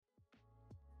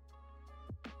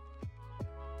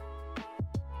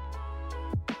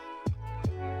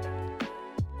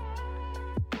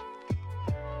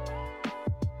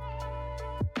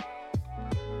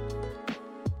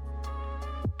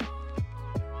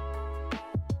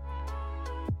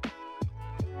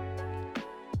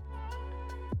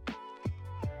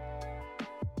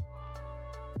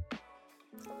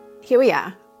here we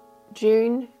are,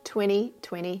 June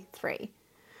 2023.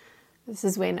 This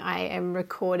is when I am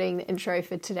recording the intro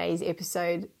for today's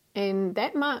episode, and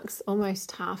that marks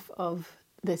almost half of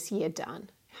this year done.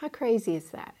 How crazy is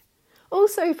that?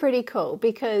 Also pretty cool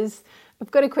because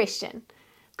I've got a question.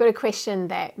 I've got a question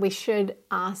that we should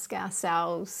ask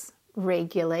ourselves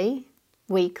regularly,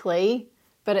 weekly,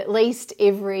 but at least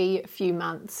every few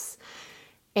months.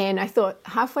 And I thought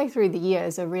halfway through the year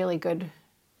is a really good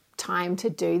time to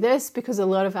do this because a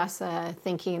lot of us are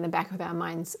thinking in the back of our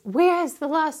minds, where has the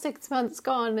last 6 months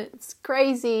gone? It's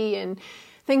crazy and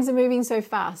things are moving so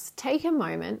fast. Take a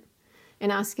moment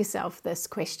and ask yourself this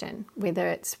question, whether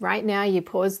it's right now you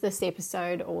pause this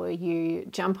episode or you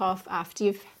jump off after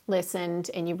you've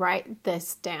listened and you write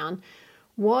this down.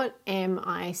 What am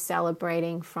I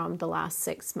celebrating from the last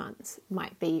 6 months? It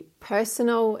might be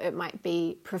personal, it might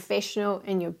be professional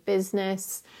in your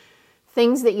business,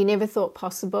 things that you never thought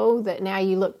possible that now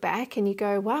you look back and you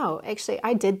go, wow, actually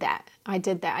I did that. I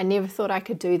never thought I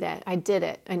could do that. I did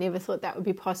it. I never thought that would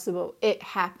be possible. It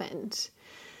happened.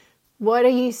 What are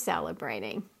you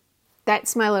celebrating?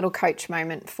 That's my little coach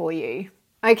moment for you.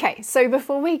 Okay, so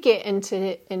before we get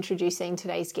into introducing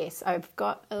today's guest, I've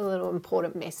got a little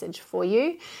important message for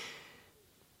you.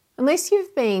 Unless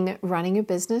you've been running a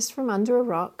business from under a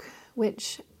rock,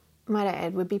 which, might I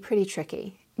add, would be pretty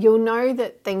tricky, you'll know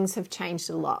that things have changed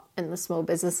a lot in the small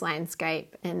business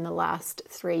landscape in the last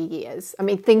 3 years. I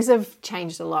mean, things have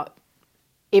changed a lot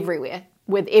everywhere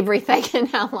with everything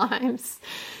in our lives.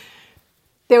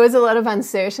 There was a lot of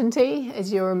uncertainty,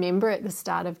 as you'll remember, at the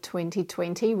start of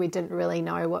 2020. We didn't really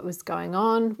know what was going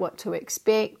on, what to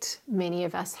expect. Many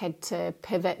of us had to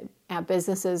pivot our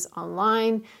businesses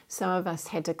online. Some of us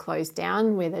had to close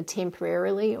down, whether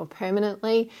temporarily or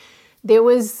permanently. There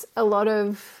was a lot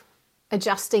of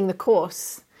adjusting the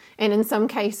course. And in some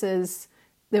cases,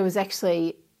 there was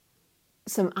actually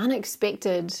some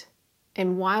unexpected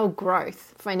and wild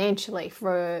growth financially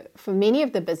for many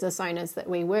of the business owners that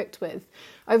we worked with.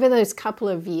 Over those couple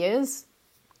of years,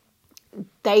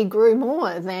 they grew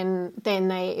more than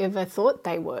they ever thought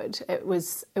they would. It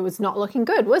was not looking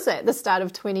good, was it, at the start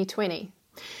of 2020?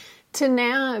 To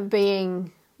now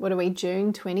being,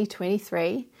 June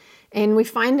 2023, and we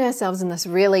find ourselves in this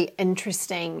really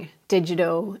interesting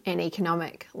digital and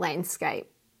economic landscape.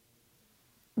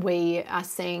 We are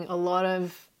seeing a lot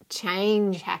of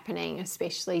change happening,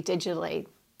 especially digitally.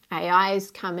 AI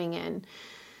is coming in.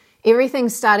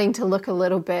 Everything's starting to look a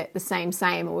little bit the same,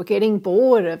 or we're getting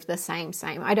bored of the same.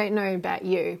 I don't know about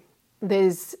you.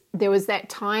 There was that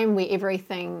time where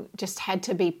everything just had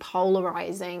to be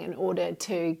polarizing in order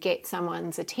to get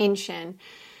someone's attention.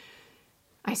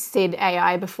 I said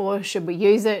AI before, should we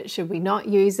use it? Should we not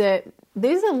use it?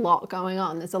 There's a lot going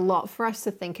on. There's a lot for us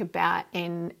to think about,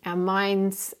 and our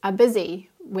minds are busy,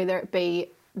 whether it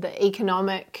be the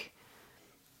economic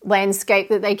landscape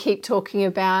that they keep talking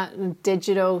about,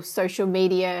 digital, social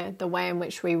media, the way in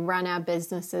which we run our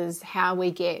businesses, how we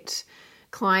get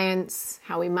clients,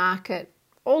 how we market,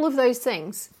 all of those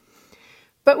things.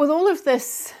 But with all of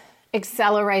this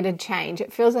accelerated change,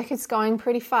 it feels like it's going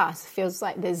pretty fast. It feels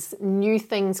like there's new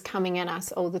things coming at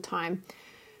us all the time.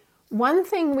 One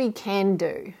thing we can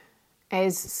do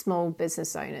as small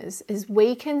business owners is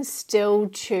we can still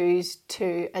choose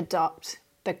to adopt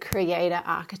the creator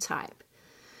archetype.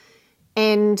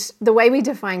 And the way we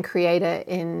define creator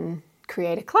in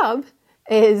Creator Club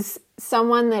is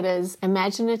someone that is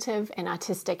imaginative and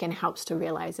artistic and helps to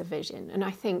realize a vision. And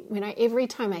I think every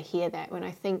time I hear that, when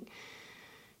I think,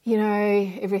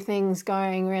 everything's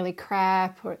going really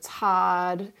crap or it's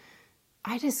hard,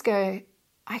 I just go,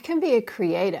 I can be a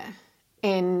creator.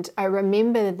 And I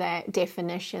remember that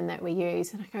definition that we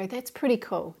use and I go, that's pretty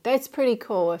cool. That's pretty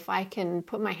cool if I can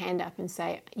put my hand up and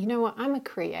say, you know what, I'm a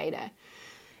creator.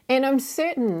 And I'm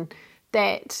certain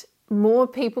that more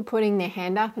people putting their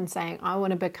hand up and saying, I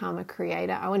want to become a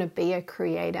creator, I want to be a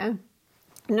creator,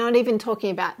 not even talking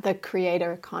about the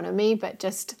creator economy, but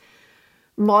just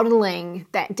modeling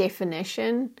that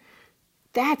definition,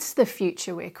 that's the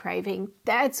future we're craving.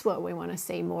 That's what we want to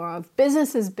see more of.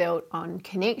 Businesses built on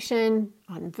connection,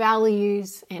 on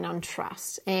values, and on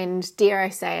trust. And dare I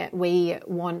say it, we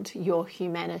want your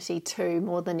humanity too,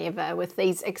 more than ever. With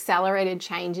these accelerated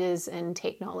changes in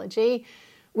technology,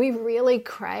 we really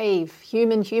crave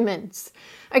humans.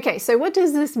 Okay, so what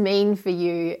does this mean for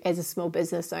you as a small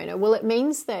business owner? Well, it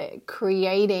means that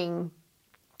creating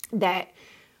that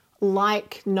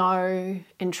like, know,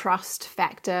 and trust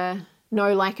factor.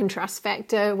 Know, like, and trust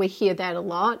factor, we hear that a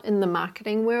lot in the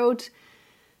marketing world.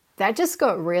 That just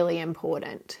got really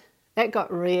important. That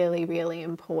got really, really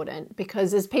important,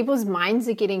 because as people's minds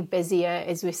are getting busier,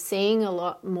 as we're seeing a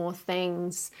lot more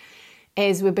things,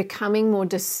 as we're becoming more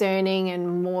discerning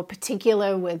and more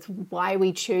particular with why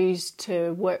we choose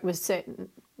to work with certain,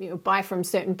 buy from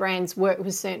certain brands, work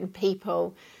with certain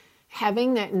people,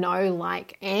 having that know,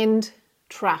 like, and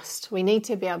trust. We need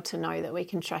to be able to know that we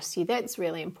can trust you. That's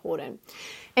really important.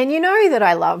 And you know that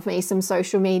I love me some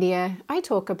social media. I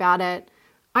talk about it.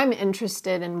 I'm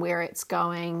interested in where it's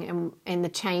going and the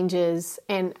changes,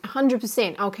 and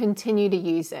 100% I'll continue to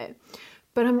use it.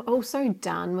 But I'm also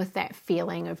done with that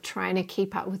feeling of trying to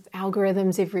keep up with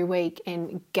algorithms every week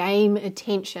and game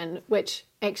attention, which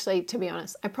actually, to be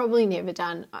honest, I probably never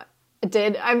done. I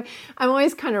did. I'm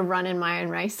always kind of running my own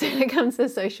race when it comes to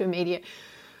social media.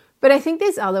 But I think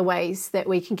there's other ways that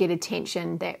we can get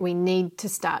attention that we need to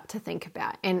start to think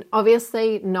about. And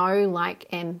obviously, know, like,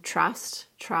 and trust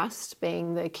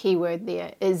being the key word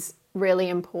there, is really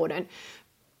important.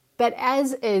 But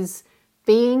as is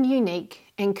being unique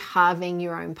and carving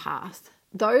your own path.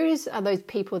 Those are those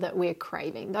people that we're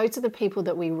craving. Those are the people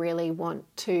that we really want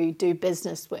to do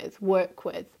business with, work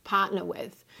with, partner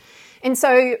with. And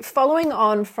so following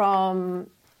on from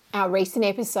our recent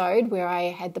episode where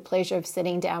I had the pleasure of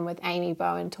sitting down with Amy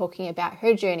Bowen talking about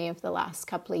her journey of the last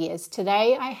couple of years,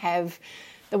 today I have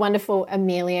the wonderful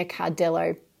Emilia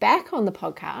Cardillo back on the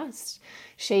podcast.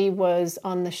 She was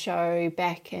on the show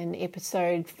back in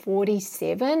episode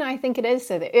 47, I think it is,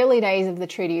 so the early days of the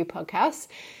True to You podcast.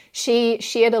 She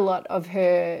shared a lot of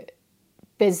her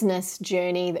business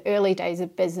journey, the early days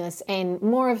of business, and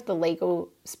more of the legal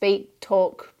speak,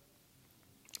 talk,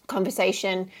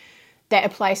 conversation that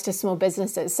applies to small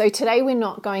businesses. So today we're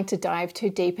not going to dive too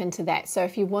deep into that. So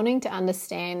if you're wanting to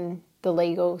understand the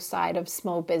legal side of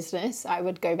small business, I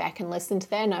would go back and listen to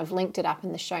that, and I've linked it up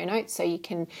in the show notes so you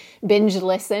can binge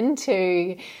listen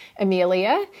to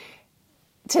Emilia.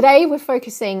 Today we're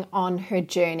focusing on her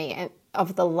journey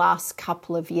of the last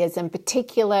couple of years, in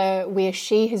particular where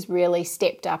she has really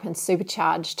stepped up and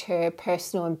supercharged her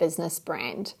personal and business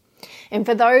brand. And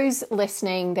for those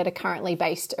listening that are currently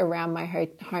based around my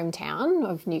hometown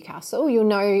of Newcastle, you'll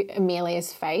know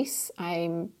Emilia's face.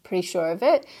 I'm pretty sure of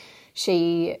it.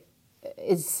 She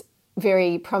is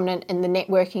very prominent in the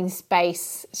networking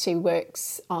space. She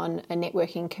works on a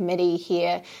networking committee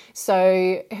here.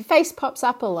 So her face pops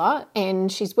up a lot,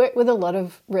 and she's worked with a lot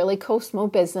of really cool small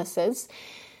businesses.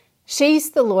 She's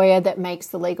the lawyer that makes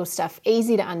the legal stuff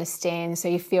easy to understand so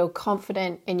you feel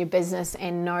confident in your business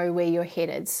and know where you're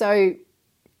headed. So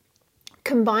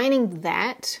combining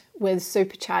that with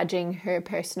supercharging her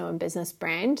personal and business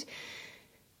brand,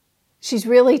 she's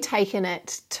really taken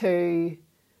it to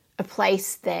a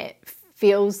place that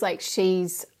feels like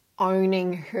she's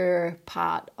owning her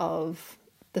part of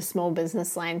the small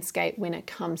business landscape when it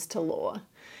comes to law.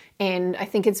 And I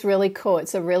think it's really cool.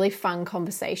 It's a really fun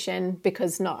conversation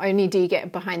because not only do you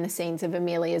get behind the scenes of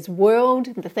Emilia's world,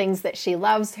 the things that she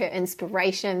loves, her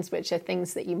inspirations, which are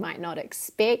things that you might not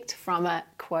expect from a,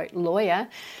 quote, lawyer,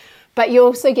 but you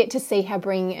also get to see how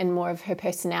bringing in more of her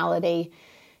personality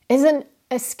isn't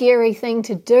a scary thing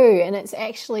to do, and it's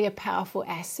actually a powerful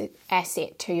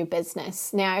asset to your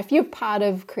business. Now, if you're part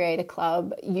of Creator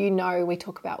Club, you know we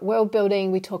talk about world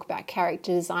building, we talk about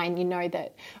character design. You know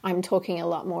that I'm talking a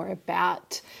lot more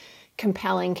about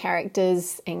compelling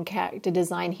characters and character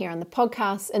design here on the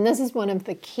podcast, and this is one of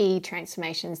the key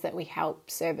transformations that we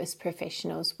help service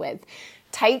professionals with.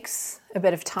 It takes a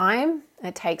bit of time,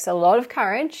 it takes a lot of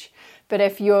courage, but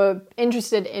if you're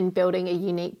interested in building a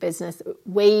unique business,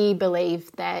 we believe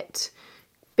that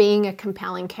being a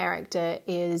compelling character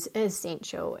is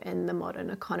essential in the modern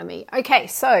economy. Okay,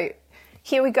 so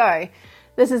here we go.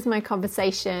 This is my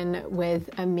conversation with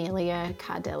Emilia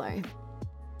Cardillo.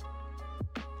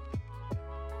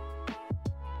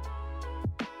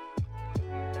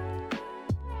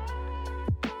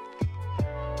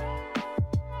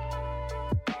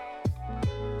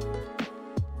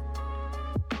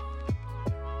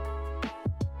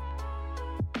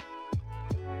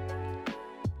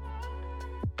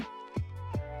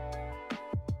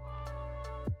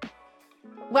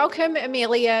 Welcome,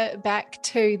 Emilia, back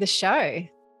to the show.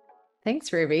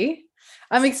 Thanks, Ruby.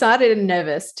 I'm excited and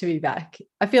nervous to be back.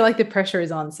 I feel like the pressure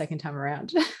is on second time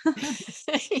around.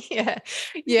 Yeah.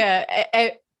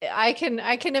 I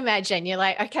can imagine. You're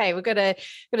like, okay, we're gonna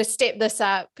step this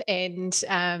up, and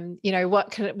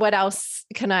what else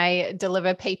can I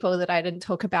deliver people that I didn't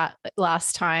talk about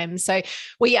last time? So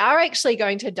we are actually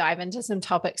going to dive into some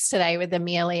topics today with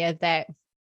Emilia that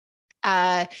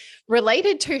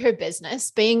related to her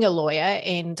business, being a lawyer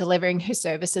and delivering her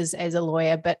services as a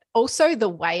lawyer, but also the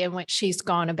way in which she's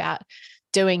gone about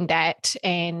doing that.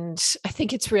 And I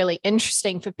think it's really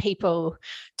interesting for people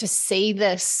to see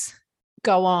this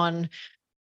go on.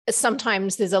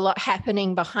 Sometimes there's a lot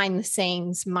happening behind the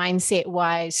scenes, mindset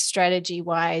wise, strategy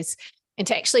wise, and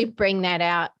to actually bring that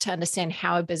out to understand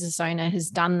how a business owner has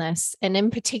done this. And in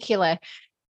particular,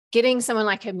 getting someone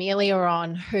like Emilia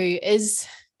on, who is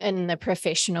in the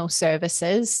professional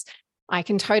services, I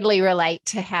can totally relate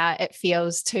to how it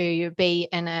feels to be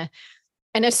in a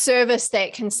service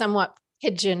that can somewhat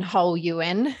pigeonhole you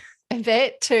in a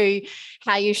bit to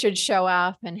how you should show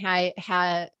up and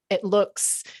how it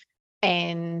looks,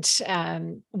 and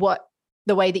what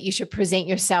the way that you should present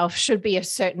yourself should be a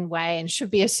certain way and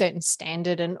should be a certain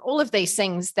standard, and all of these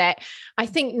things that I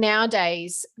think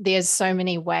nowadays there's so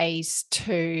many ways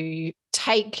to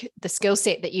take the skill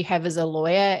set that you have as a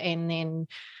lawyer and then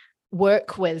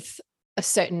work with a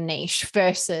certain niche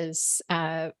versus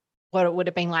what it would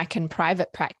have been like in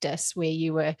private practice, where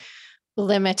you were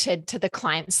limited to the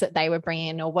clients that they were bringing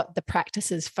in or what the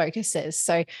practice's focus is.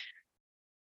 So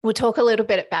we'll talk a little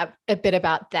bit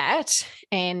about that.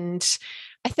 And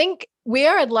I think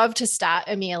where I'd love to start,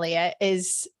 Emilia,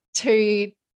 is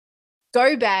to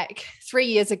go back 3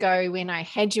 years ago when I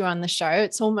had you on the show.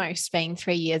 It's almost been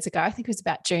 3 years ago. I think it was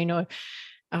about June or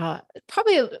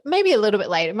probably maybe a little bit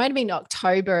later. It might have been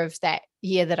October of that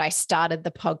year that I started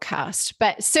the podcast,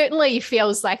 but certainly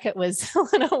feels like it was a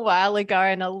little while ago,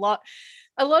 and a lot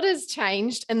has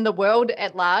changed in the world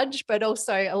at large, but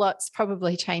also a lot's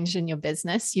probably changed in your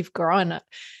business. You've grown a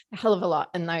hell of a lot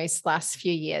in those last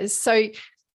few years. So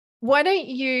why don't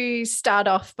you start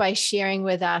off by sharing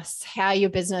with us how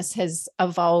your business has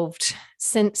evolved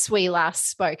since we last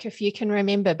spoke, if you can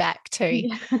remember back to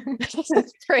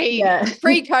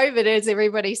pre-COVID, as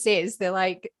everybody says. They're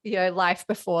like, life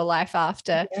before, life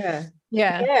after.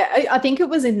 Yeah. I think it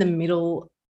was in the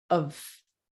middle of,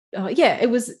 it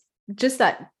was just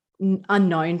that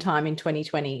unknown time in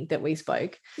 2020 that we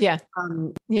spoke.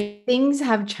 Things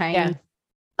have changed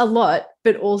a lot,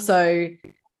 but also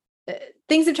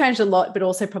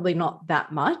probably not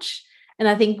that much. And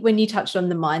I think when you touched on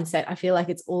the mindset, I feel like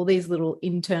it's all these little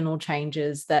internal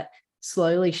changes that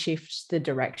slowly shift the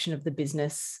direction of the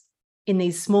business in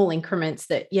these small increments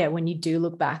that, when you do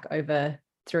look back over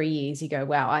 3 years, you go,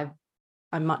 wow,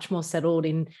 I'm much more settled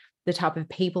in the type of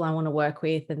people I want to work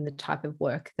with and the type of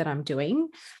work that I'm doing.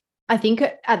 I think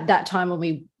at that time when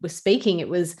we were speaking,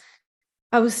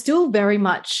 I was still very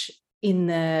much in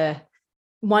the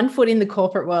one foot in the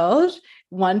corporate world,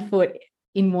 one foot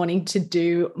in wanting to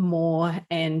do more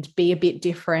and be a bit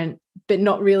different, but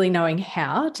not really knowing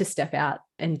how to step out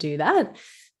and do that.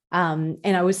 And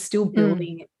I was still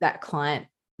building that client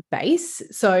base.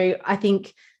 So I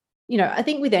think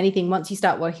with anything, once you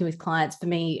start working with clients, for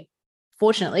me,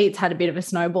 fortunately, it's had a bit of a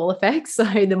snowball effect. So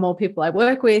the more people I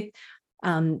work with,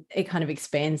 it kind of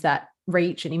expands that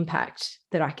reach and impact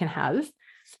that I can have.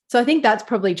 So I think that's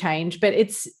probably changed, but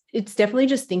it's definitely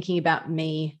just thinking about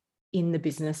me in the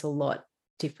business a lot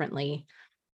differently.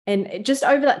 And just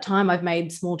over that time, I've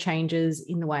made small changes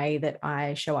in the way that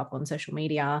I show up on social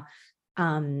media.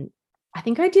 I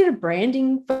think I did a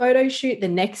branding photo shoot the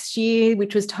next year,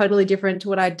 which was totally different to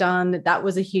what I'd done. That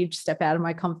was a huge step out of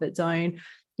my comfort zone.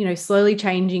 Slowly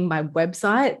changing my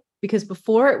website, because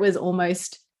before it was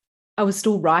almost, I was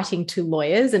still writing to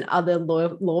lawyers and other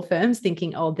law firms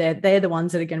thinking, oh, they're the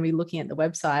ones that are going to be looking at the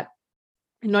website,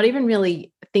 and not even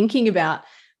really thinking about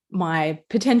my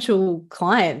potential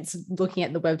clients looking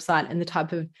at the website and the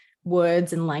type of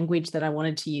words and language that I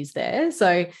wanted to use there.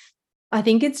 So I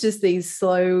think it's just these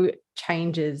slow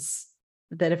changes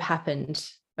that have happened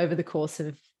over the course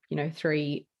of,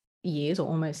 3 years or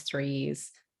almost 3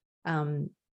 years,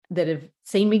 that have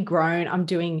seen me grown. I'm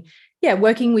doing,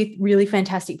 working with really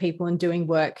fantastic people and doing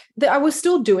work that I was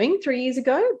still doing 3 years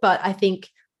ago, but I think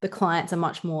the clients are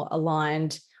much more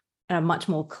aligned and are much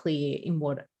more clear in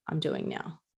what I'm doing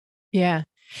now. Yeah.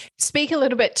 Speak a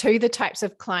little bit to the types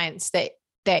of clients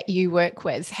that you work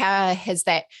with. How has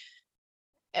that,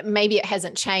 maybe it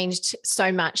hasn't changed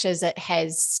so much as it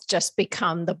has just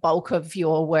become the bulk of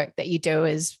your work that you do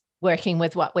is working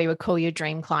with what we would call your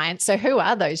dream clients. So who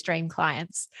are those dream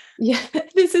clients? Yeah,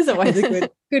 this is always a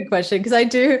good question, because I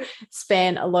do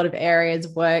span a lot of areas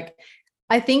of work.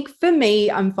 I think for me,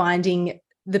 I'm finding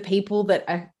the people that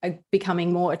are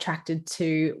becoming more attracted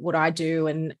to what I do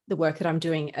and the work that I'm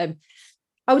doing,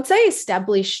 I would say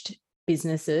established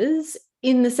businesses,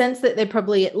 in the sense that they're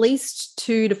probably at least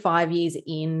 2 to 5 years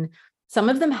in. Some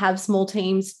of them have small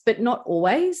teams, but not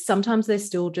always. Sometimes they're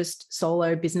still just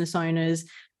solo business owners,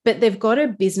 but they've got a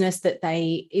business that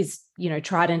is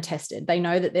tried and tested. They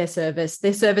know that they're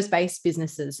service-based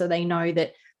businesses. So they know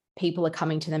that people are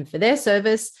coming to them for their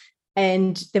service,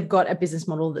 and they've got a business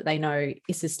model that they know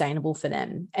is sustainable for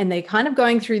them. And they're kind of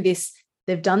going through this.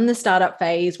 They've done the startup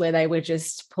phase where they were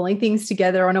just pulling things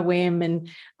together on a whim and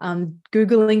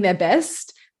Googling their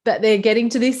best. But they're getting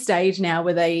to this stage now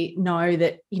where they know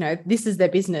that, this is their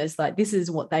business, like this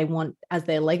is what they want as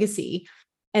their legacy.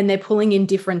 And they're pulling in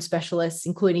different specialists,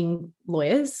 including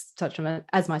lawyers, such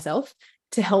as myself,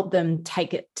 to help them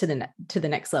take it to the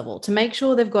next level, to make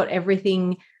sure they've got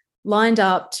everything lined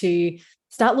up, to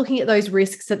start looking at those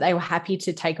risks that they were happy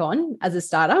to take on as a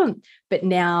startup, but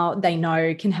now they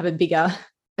know can have a bigger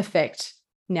effect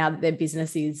now that their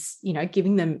business is,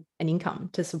 giving them an income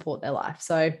to support their life.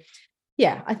 So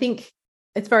yeah, I think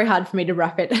it's very hard for me to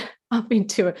wrap it up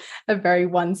into a very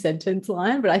one sentence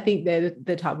line, but I think they're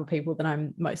the type of people that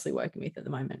I'm mostly working with at the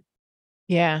moment.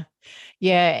 Yeah.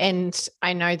 Yeah. And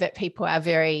I know that people are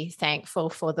very thankful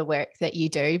for the work that you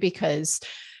do, because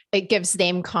it gives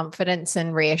them confidence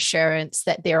and reassurance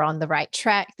that they're on the right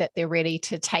track, that they're ready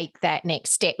to take that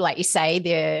next step. Like you say,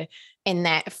 they're in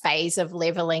that phase of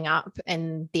leveling up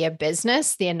in their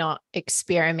business. They're not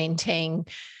experimenting.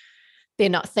 They're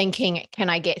not thinking, can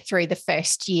I get through the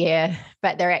first year?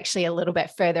 But they're actually a little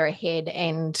bit further ahead.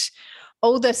 And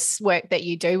all this work that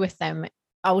you do with them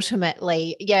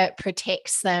ultimately, it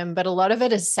protects them, but a lot of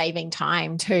it is saving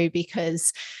time too,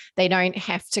 because they don't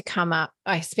have to come up,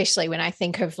 especially when I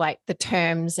think of like the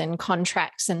terms and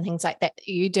contracts and things like that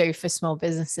you do for small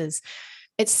businesses.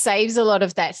 It saves a lot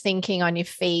of that thinking on your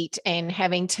feet and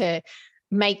having to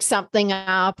make something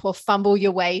up or fumble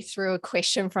your way through a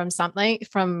question from someone.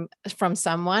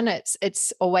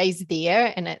 It's always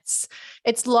there, and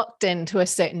it's locked in to a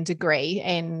certain degree.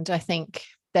 And I think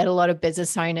that a lot of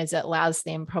business owners, it allows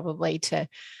them probably to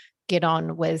get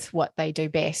on with what they do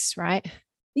best, right?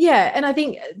 Yeah. And I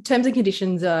think terms and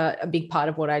conditions are a big part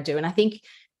of what I do. And I think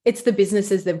it's the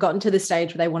businesses, they've gotten to the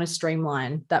stage where they want to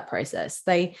streamline that process.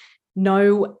 They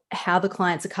know how the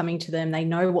clients are coming to them. They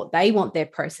know what they want their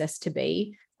process to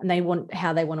be, and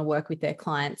how they want to work with their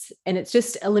clients. And it's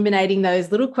just eliminating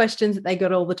those little questions that they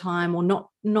got all the time, or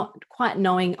not quite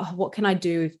knowing, what can I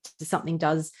do if something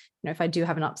does, if I do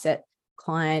have an upset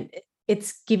client.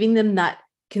 It's giving them that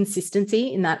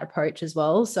consistency in that approach as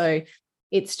well. So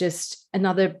it's just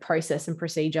another process and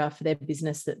procedure for their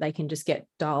business that they can just get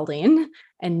dialed in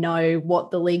and know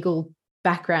what the legal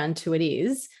background to it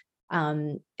is.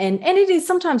 And it is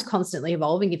sometimes constantly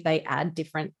evolving if they add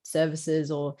different services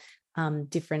or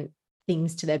different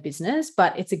things to their business,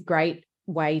 but it's a great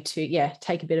way to,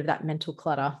 take a bit of that mental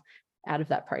clutter out of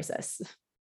that process.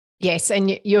 Yes.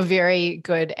 And you're very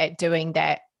good at doing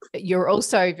that. You're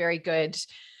also very good,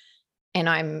 and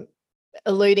I'm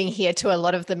alluding here to a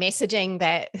lot of the messaging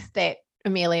that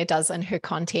Emilia does in her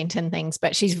content and things,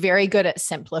 but she's very good at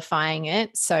simplifying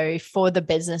it. So for the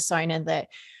business owner that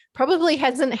probably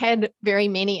hasn't had very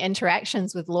many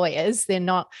interactions with lawyers, they're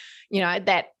not,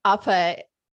 that upper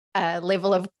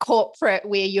level of corporate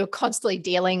where you're constantly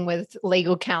dealing with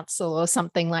legal counsel or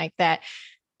something like that.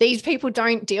 These people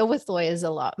don't deal with lawyers a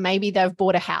lot. Maybe they've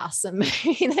bought a house and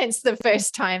maybe that's the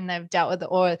first time they've dealt with it,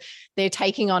 or they're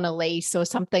taking on a lease or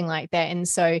something like that. And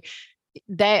so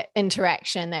that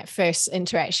first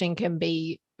interaction can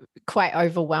be quite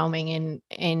overwhelming.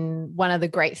 And one of the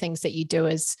great things that you do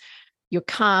is you're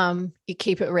calm, you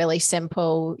keep it really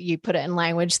simple, you put it in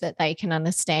language that they can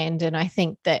understand. And I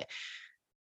think that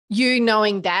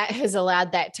knowing that has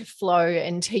allowed that to flow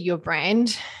into your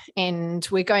brand. And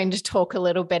we're going to talk a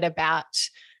little bit about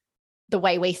the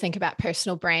way we think about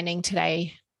personal branding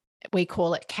today. We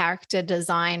call it character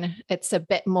design. It's a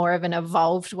bit more of an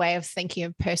evolved way of thinking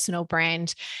of personal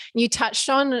brand. You touched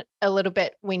on a little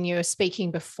bit when you were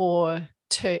speaking before,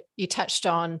 you touched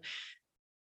on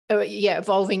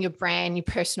evolving your brand, your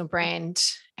personal brand,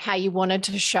 how you wanted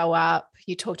to show up.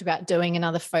 You talked about doing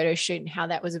another photo shoot and how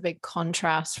that was a big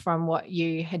contrast from what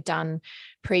you had done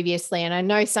previously. And I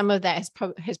know some of that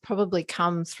has probably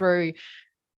come through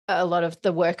a lot of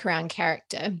the work around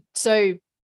character. So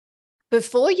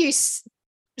before you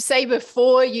started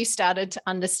to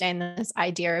understand this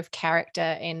idea of character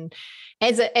and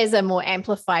as a more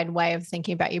amplified way of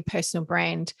thinking about your personal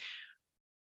brand,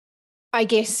 I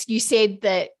guess you said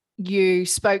that you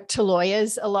spoke to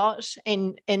lawyers a lot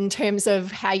in terms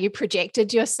of how you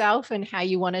projected yourself and how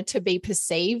you wanted to be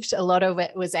perceived. A lot of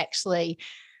it was actually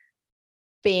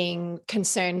being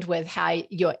concerned with how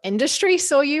your industry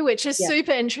saw you, which is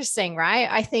super interesting, right?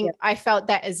 I think I felt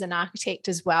that as an architect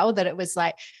as well, that it was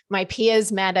like my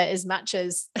peers matter as much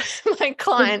as my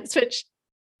clients, which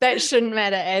that shouldn't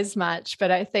matter as much.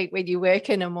 But I think when you work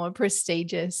in a more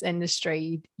prestigious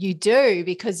industry, you do,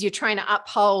 because you're trying to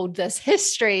uphold this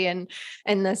history and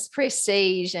this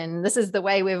prestige, and this is the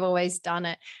way we've always done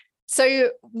it.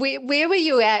 So where were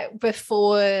you at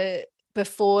before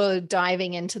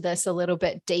diving into this a little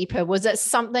bit deeper? Was it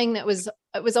something that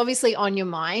it was obviously on your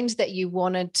mind that you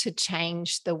wanted to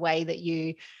change the way that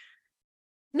you,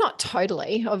 not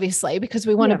totally, obviously, because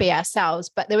we want to be ourselves,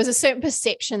 but there was a certain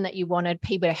perception that you wanted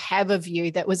people to have of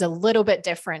you that was a little bit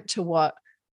different to what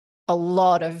a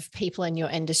lot of people in your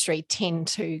industry tend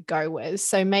to go with.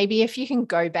 So maybe if you can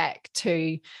go back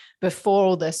to before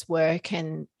all this work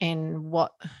and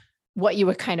what you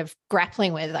were kind of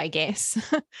grappling with, I guess.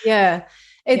 Yeah.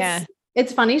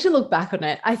 It's funny to look back on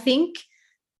it. I think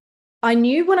I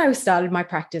knew when I started my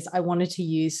practice, I wanted to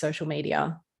use social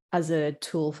media as a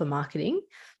tool for marketing.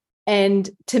 And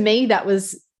to me, that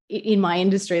was, in my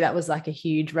industry, that was like a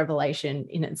huge revelation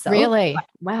in itself. Really? Like,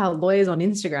 wow, lawyers on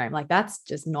Instagram, like that's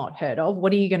just not heard of.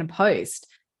 What are you going to post?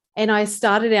 And I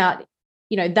started out,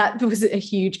 that was a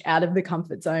huge out of the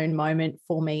comfort zone moment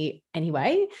for me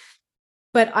anyway.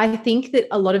 But I think that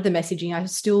a lot of the messaging, I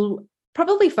was still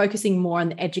probably focusing more on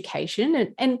the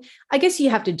education. And I guess you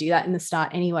have to do that in the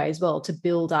start anyway as well, to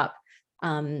build up,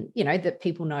 that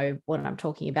people know what I'm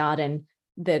talking about and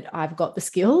that I've got the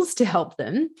skills to help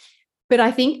them. But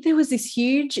I think there was this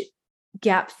huge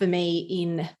gap for me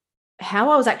in how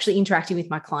I was actually interacting with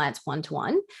my clients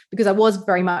one-to-one, because I was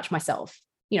very much myself.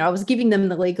 I was giving them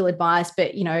the legal advice,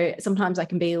 but, sometimes I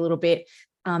can be a little bit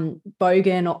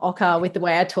bogan or ochre with the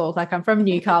way I talk. Like, I'm from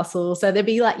Newcastle, so there'd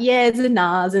be like yeahs and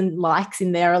nahs and likes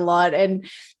in there a lot. And,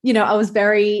 I was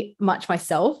very much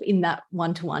myself in that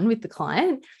one-to-one with the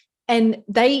client. And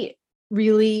they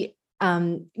really,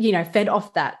 fed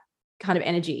off that kind of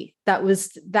energy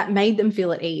that made them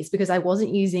feel at ease, because I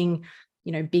wasn't using,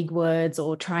 big words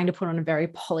or trying to put on a very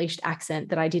polished accent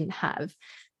that I didn't have.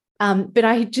 But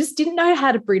I just didn't know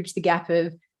how to bridge the gap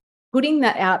of putting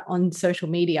that out on social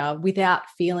media without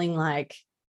feeling like,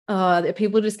 that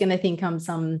people are just going to think I'm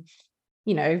some,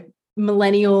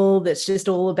 millennial that's just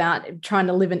all about trying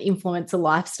to live an influencer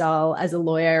lifestyle as a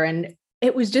lawyer. And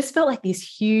it was just felt like this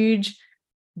huge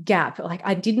gap. Like,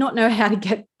 I did not know how to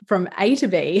get from A to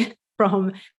B,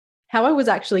 from how I was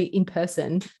actually in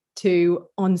person to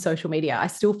on social media. I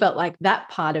still felt like that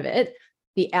part of it,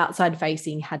 the outside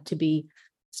facing, had to be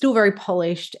still very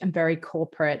polished and very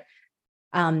corporate,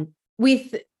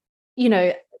 with,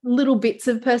 little bits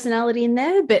of personality in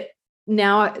there. But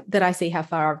now that I see how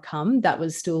far I've come, I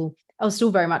was still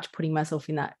very much putting myself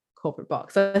in that corporate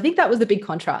box. So I think that was the big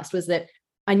contrast, was that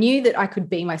I knew that I could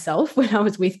be myself when I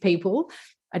was with people.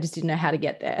 I just didn't know how to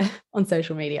get there on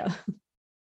social media.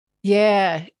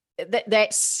 Yeah,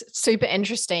 that's super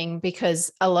interesting,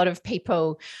 because a lot of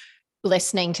people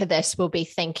listening to this will be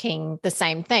thinking the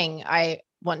same thing. I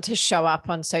want to show up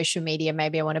on social media.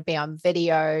 Maybe I want to be on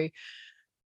video,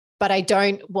 but I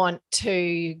don't want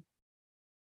to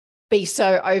be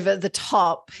so over the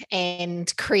top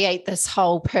and create this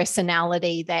whole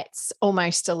personality that's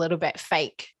almost a little bit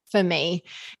fake for me.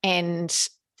 And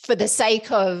for the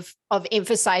sake of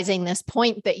emphasizing this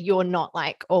point that you're not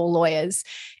like all lawyers.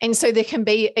 And so there can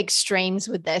be extremes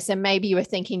with this. And maybe you were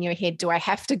thinking in your head, do I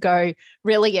have to go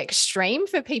really extreme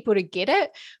for people to get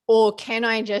it? Or can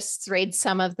I just thread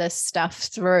some of this stuff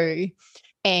through?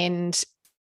 And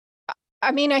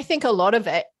I mean, I think a lot of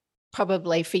it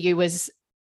probably for you was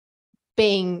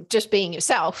being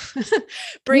yourself,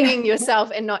 bringing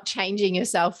yourself, and not changing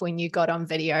yourself when you got on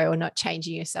video, or not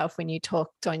changing yourself when you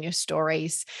talked on your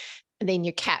stories, and then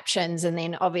your captions, and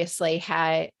then obviously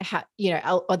how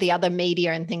or the other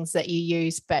media and things that you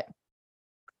use. But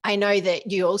I know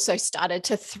that you also started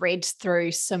to thread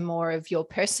through some more of your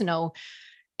personal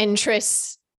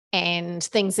interests and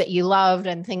things that you loved,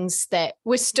 and things that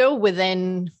were still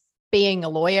within being a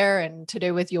lawyer and to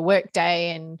do with your work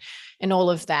day and all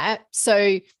of that.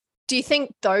 So do you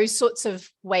think those sorts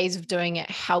of ways of doing it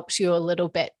helps you a little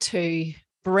bit to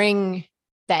bring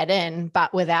that in,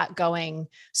 but without going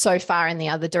so far in the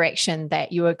other direction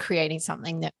that you were creating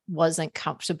something that wasn't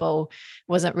comfortable,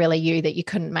 wasn't really you, that you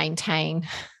couldn't maintain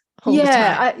all the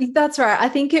time? That's right. I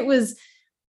think it was,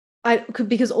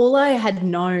 because all I had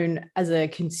known as a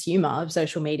consumer of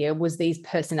social media was these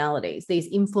personalities, these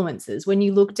influencers. When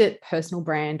you looked at personal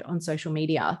brand on social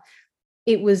media,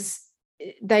 it was,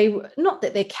 not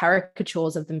that they're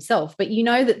caricatures of themselves, but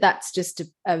that's just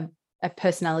a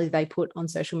personality they put on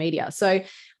social media. So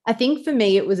I think for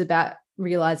me, it was about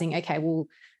realizing, okay, well,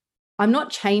 I'm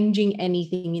not changing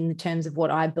anything in the terms of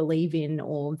what I believe in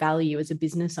or value as a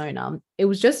business owner. It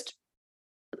was just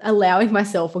allowing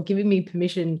myself or giving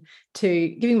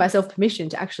myself permission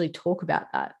to actually talk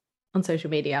about that on social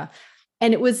media.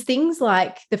 And it was things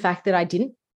like the fact that I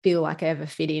didn't feel like I ever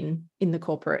fit in the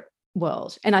corporate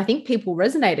world. And I think people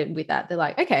resonated with that. They're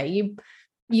like, okay,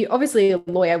 you obviously a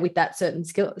lawyer with that certain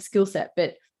skill set,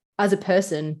 but as a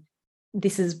person,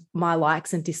 this is my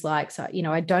likes and dislikes.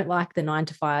 I don't like the 9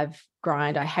 to 5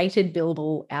 grind. I hated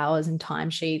billable hours and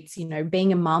timesheets.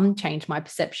 Being a mum changed my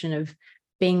perception of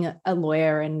being a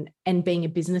lawyer and being a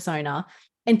business owner,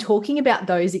 and talking about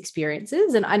those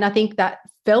experiences. And I think that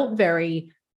felt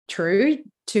very true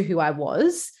to who I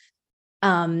was.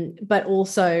 But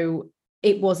also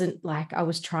it wasn't like I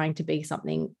was trying to be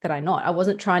something that I'm not. I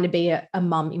wasn't trying to be a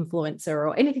mum influencer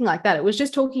or anything like that. It was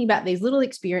just talking about these little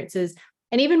experiences,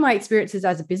 and even my experiences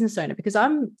as a business owner, because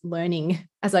I'm learning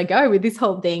as I go with this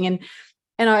whole thing. And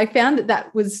I found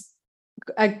that was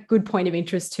a good point of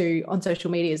interest too on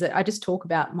social media, is that I just talk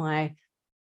about my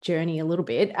journey a little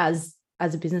bit as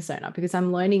a business owner, because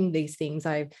I'm learning these things.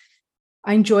 I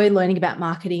enjoy learning about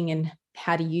marketing and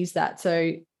how to use that.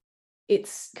 So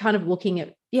it's kind of looking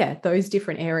at, those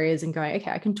different areas and going, okay,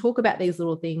 I can talk about these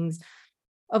little things.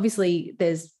 Obviously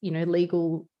there's,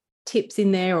 legal tips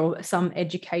in there or some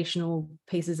educational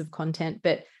pieces of content,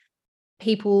 but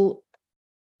people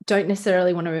don't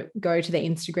necessarily want to go to their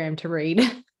Instagram to read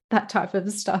that type of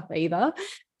stuff either.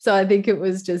 So I think it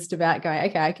was just about going,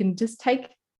 okay, I can just take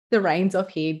the reins off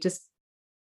here, just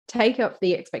take up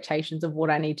the expectations of what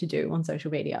I need to do on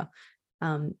social media,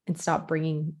 and start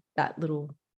bringing that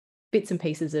little bits and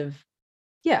pieces of,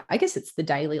 I guess it's the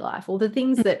daily life or the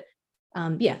things that,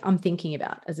 I'm thinking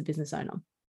about as a business owner.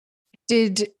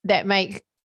 Did that make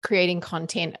creating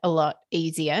content a lot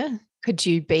easier? Could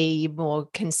you be more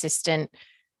consistent?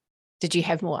 Did you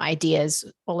have more ideas?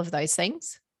 All of those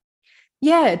things?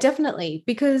 Yeah, definitely.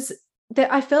 Because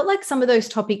I felt like some of those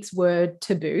topics were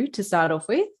taboo to start off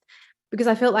with, because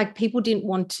I felt like people didn't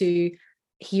want to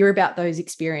hear about those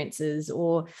experiences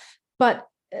but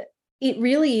it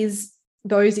really is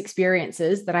those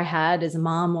experiences that I had as a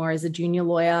mom or as a junior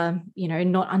lawyer,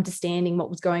 not understanding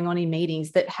what was going on in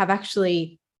meetings, that have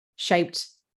actually shaped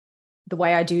the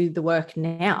way I do the work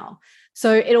now.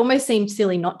 So it almost seemed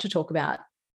silly not to talk about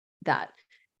that.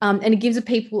 And it gives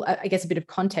people, I guess, a bit of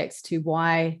context to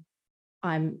why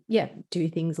do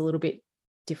things a little bit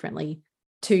differently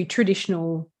to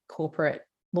traditional corporate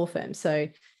law firms. So,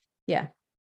 yeah.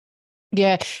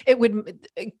 Yeah, it would,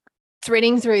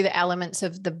 threading through the elements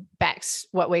of the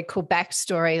what we call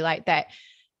backstory like that,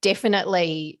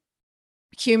 definitely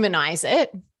humanize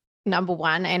it, number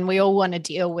one. And we all want to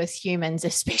deal with humans,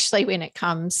 especially when it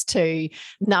comes to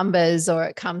numbers, or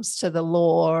it comes to the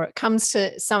law, or it comes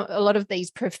to a lot of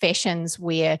these professions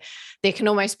where there can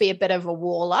almost be a bit of a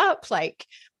wall up, like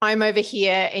I'm over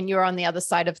here and you're on the other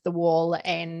side of the wall,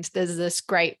 and there's this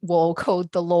great wall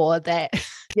called the law that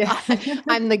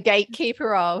I'm the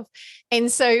gatekeeper of.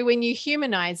 And so when you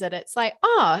humanize it, it's like,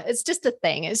 it's just a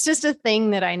thing. It's just a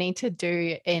thing that I need to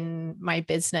do in my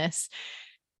business.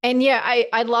 And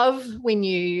I love when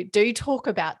you do talk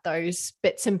about those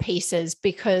bits and pieces,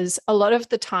 because a lot of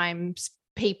the times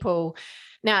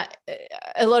now,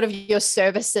 a lot of your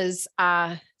services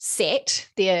are set.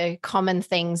 They're common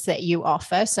things that you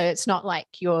offer. So it's not like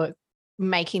you're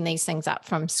making these things up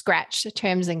from scratch.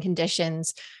 Terms and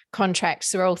conditions,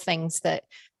 contracts are all things that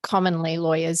commonly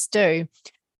lawyers do.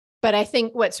 But I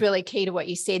think what's really key to what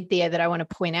you said there that I want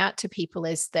to point out to people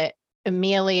is that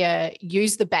Emilia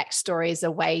used the backstory as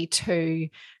a way to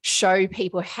show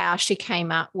people how she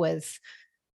came up with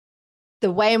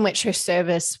the way in which her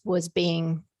service was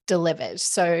being delivered.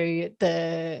 So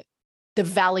the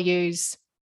values,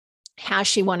 how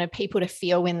she wanted people to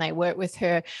feel when they worked with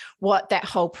her, what that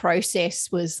whole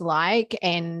process was like.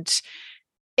 And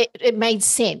it made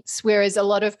sense. Whereas a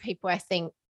lot of people, I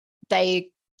think, they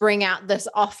bring out this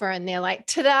offer and they're like,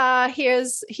 ta-da,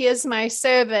 here's my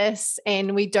service.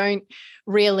 And we don't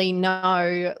really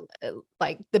know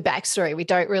like the backstory. We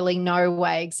don't really know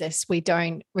why it exists. We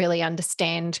don't really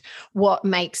understand what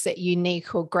makes it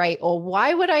unique or great, or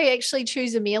why would I actually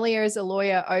choose Emilia as a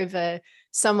lawyer over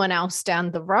someone else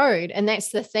down the road. And that's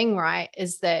the thing, right?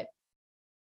 Is that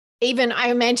I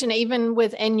imagine even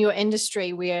within your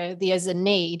industry where there's a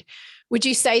need, would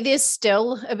you say there's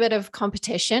still a bit of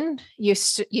competition?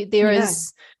 There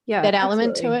is that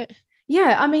element to it?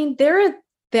 Yeah. I mean, there are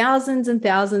thousands and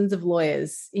thousands of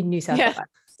lawyers in New South Wales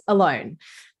alone.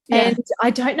 Yeah. And I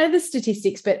don't know the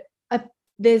statistics, but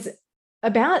there's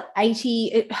about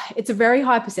 80, it's a very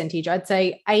high percentage. I'd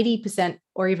say 80%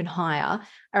 or even higher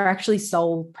are actually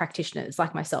sole practitioners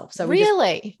like myself. So we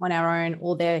really on our own,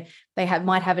 or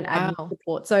might have an admin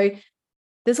support. So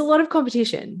there's a lot of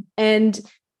competition. And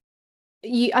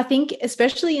I think,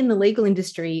 especially in the legal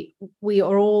industry, we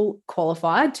are all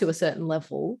qualified to a certain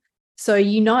level. So,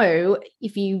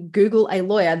 if you Google a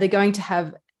lawyer, they're going to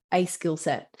have a skill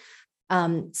set.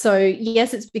 So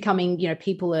yes, it's becoming,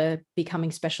 people are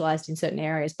becoming specialized in certain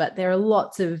areas, but there are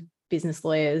lots of business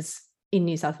lawyers in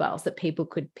New South Wales that people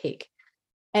could pick.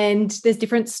 And there's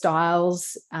different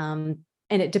styles, and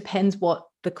it depends what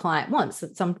the client wants.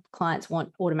 Some clients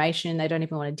want automation. They don't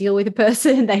even want to deal with a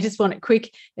person. They just want it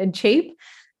quick and cheap.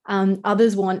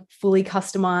 Others want fully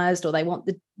customized, or they want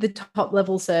the top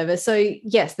level service. So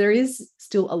yes, there is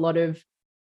still a lot of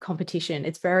competition.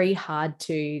 It's very hard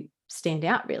to stand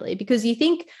out, really, because you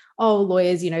think, oh,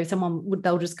 lawyers,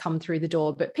 they'll just come through the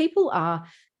door. But people are,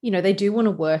 they do want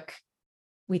to work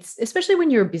with, especially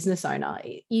when you're a business owner,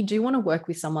 you do want to work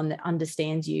with someone that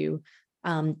understands you.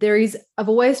 I've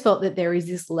always felt that there is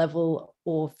this level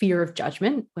or fear of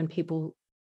judgment when people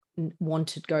want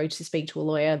to go to speak to a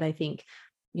lawyer. They think,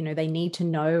 they need to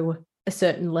know a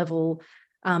certain level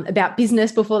about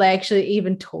business before they actually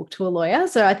even talk to a lawyer.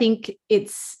 So I think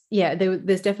there's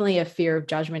definitely a fear of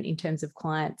judgment in terms of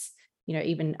clients,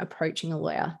 even approaching a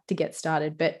lawyer to get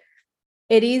started. But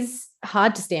it is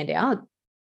hard to stand out.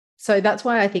 So that's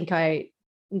why I think I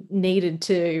needed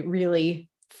to really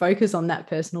focus on that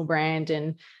personal brand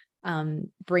and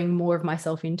bring more of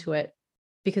myself into it,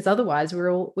 because otherwise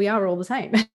we are all the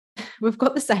same. We've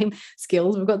got the same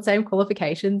skills, we've got the same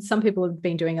qualifications. Some people have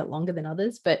been doing it longer than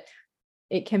others, but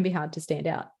it can be hard to stand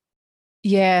out.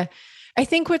 Yeah. I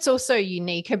think what's also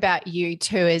unique about you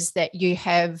too is that you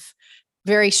have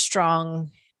very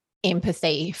strong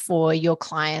empathy for your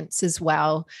clients as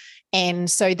well.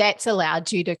 And so that's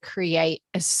allowed you to create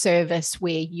a service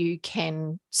where you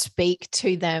can speak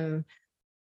to them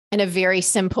in a very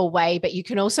simple way, but you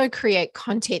can also create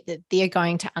content that they're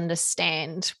going to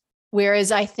understand.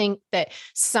 Whereas I think that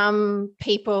some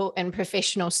people in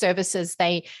professional services,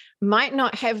 they might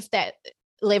not have that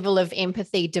level of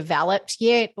empathy developed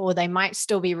yet, or they might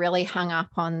still be really hung up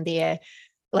on their,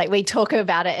 like we talk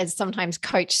about it as sometimes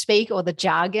coach speak or the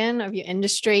jargon of your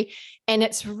industry. And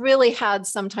it's really hard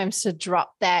sometimes to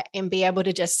drop that and be able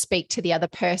to just speak to the other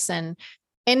person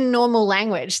in normal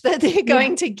language that they're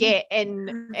going to get.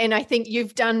 And I think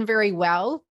you've done very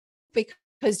well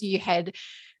because you had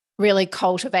really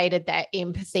cultivated that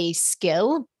empathy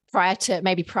skill prior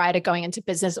to going into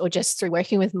business, or just through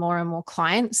working with more and more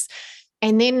clients.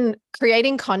 And then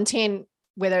creating content,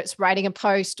 whether it's writing a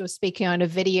post or speaking on a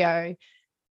video,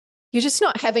 you're just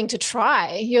not having to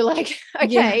try. You're like,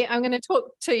 okay, I'm going to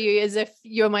talk to you as if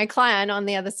you're my client on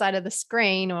the other side of the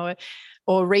screen,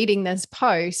 or reading this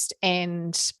post.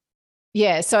 And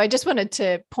so I just wanted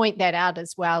to point that out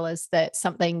as well, as that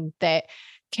something that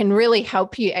can really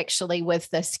help you actually with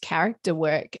this character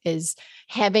work is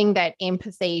having that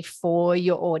empathy for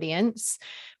your audience,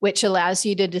 which allows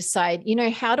you to decide,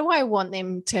 how do I want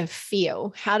them to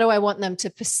feel? How do I want them to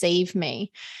perceive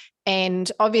me? And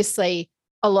obviously,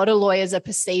 a lot of lawyers are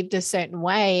perceived a certain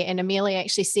way. And Emilia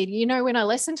actually said, when I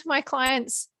listen to my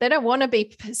clients, they don't want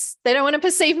to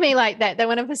perceive me like that. They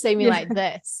want to perceive me like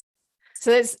this.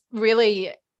 So it's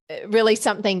really, really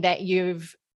something that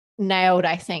you've nailed,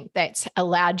 I think, that's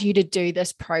allowed you to do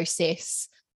this process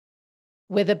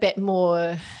with a bit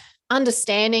more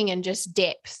understanding and just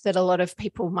depth that a lot of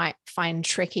people might find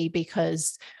tricky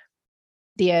because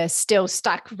they're still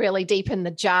stuck really deep in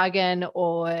the jargon,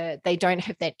 or they don't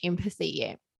have that empathy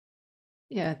yet.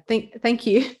 Yeah, thank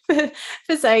you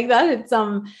for saying that. It's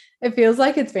it feels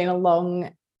like it's been a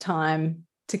long time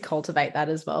to cultivate that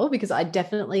as well, because I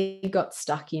definitely got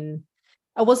stuck in,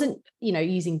 I wasn't,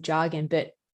 using jargon,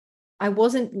 but I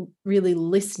wasn't really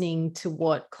listening to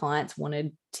what clients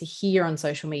wanted to hear on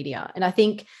social media. And I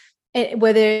think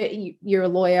whether you're a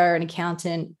lawyer, an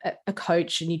accountant, a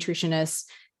coach, a nutritionist,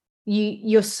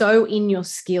 you're so in your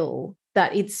skill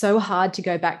that it's so hard to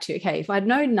go back to, okay, if I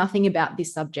know nothing about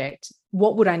this subject,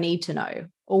 what would I need to know?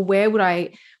 Or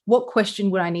what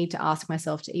question would I need to ask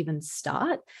myself to even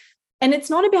start? And it's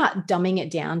not about dumbing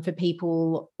it down for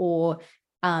people or,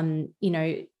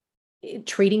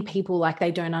 treating people like they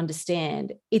don't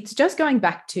understand. It's just going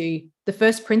back to the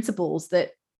first principles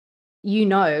that,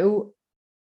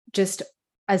 just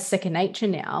as second nature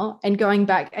now, and going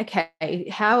back, okay,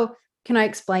 how can I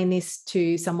explain this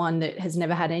to someone that has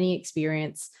never had any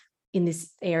experience in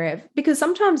this area? Because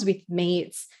sometimes with me,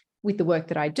 it's with the work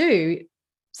that I do,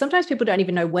 sometimes people don't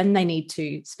even know when they need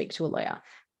to speak to a lawyer.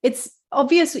 It's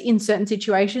obvious in certain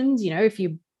situations, if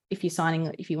you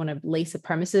want to lease a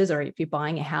premises, or if you're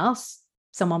buying a house,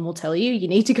 someone will tell you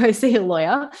need to go see a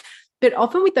lawyer. But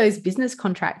often with those business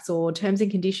contracts or terms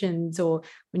and conditions, or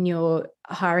when you're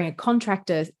hiring a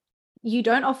contractor, you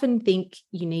don't often think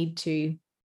you need to,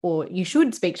 or you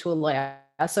should speak to a lawyer.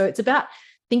 So it's about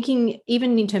thinking,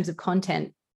 even in terms of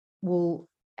content, well,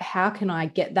 how can I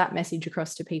get that message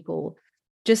across to people,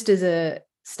 just as a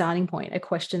starting point, a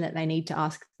question that they need to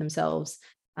ask themselves.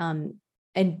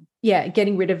 And yeah,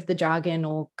 getting rid of the jargon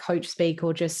or coach speak,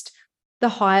 or just the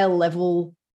higher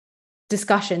level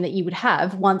discussion that you would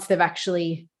have once they've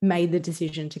actually made the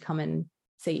decision to come and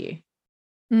see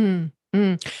you.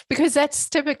 Because that's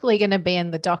typically going to be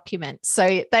in the document.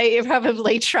 So they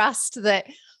probably trust that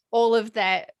all of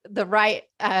that, the right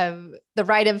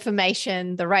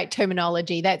information, the right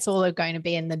terminology, that's all going to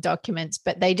be in the documents,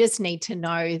 but they just need to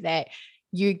know that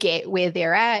you get where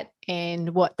they're at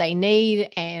and what they need.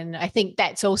 And I think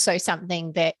that's also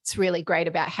something that's really great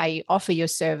about how you offer your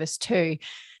service too.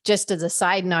 Just as a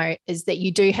side note, is that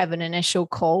you do have an initial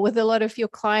call with a lot of your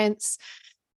clients.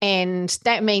 And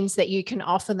that means that you can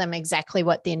offer them exactly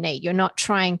what they need. You're not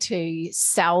trying to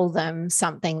sell them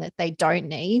something that they don't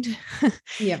need.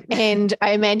 Yeah. And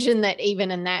I imagine that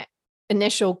even in that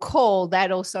initial call,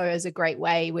 that also is a great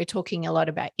way. We're talking a lot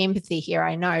about empathy here,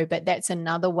 I know, but that's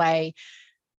another way,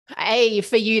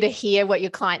 for you to hear what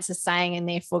your clients are saying and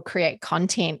therefore create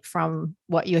content from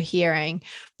what you're hearing,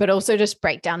 but also just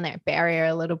break down that barrier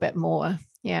a little bit more.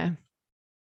 Yeah.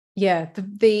 Yeah.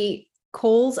 The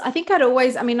calls, I think I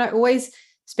always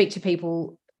speak to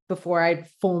people before I'd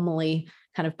formally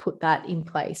kind of put that in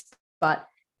place, but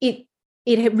it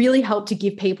really helped to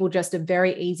give people just a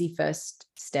very easy first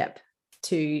step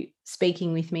to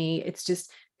speaking with me. It's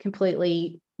just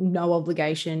completely no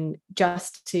obligation,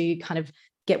 just to kind of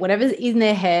get whatever's in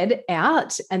their head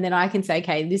out. And then I can say,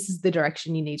 okay, this is the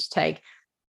direction you need to take.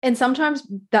 And sometimes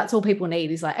that's all people need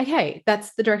is like, okay,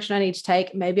 that's the direction I need to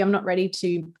take. Maybe I'm not ready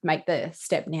to make the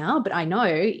step now, but I know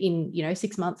in,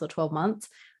 6 months or 12 months,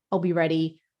 I'll be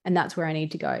ready, and that's where I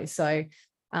need to go. So,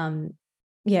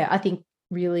 I think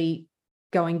really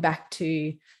going back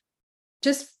to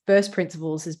just first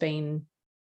principles has been,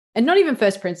 and not even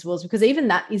first principles, because even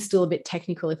that is still a bit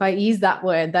technical. If I use that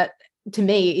word, that to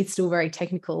me, it's still very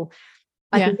technical.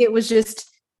 I think it was just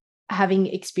having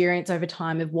experience over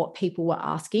time of what people were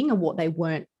asking and what they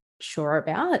weren't sure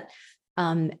about.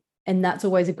 And that's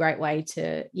always a great way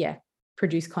to,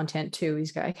 produce content too,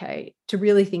 is go, okay, to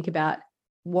really think about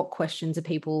what questions are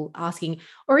people asking.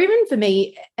 Or even for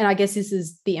me, and I guess this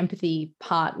is the empathy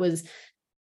part, was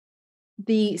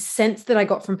the sense that I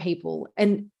got from people.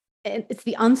 And it's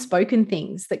the unspoken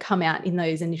things that come out in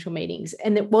those initial meetings.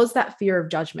 And it was that fear of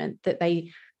judgment that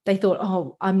they thought,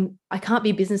 oh, I can't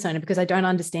be a business owner because I don't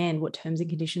understand what terms and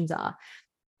conditions are,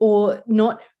 or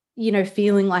not,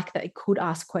 feeling like they could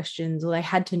ask questions or they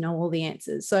had to know all the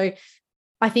answers. So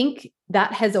I think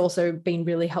that has also been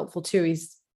really helpful too,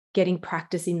 is getting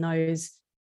practice in those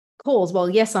calls. Well,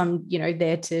 yes, I'm,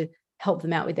 there to help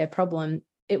them out with their problem.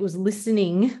 It was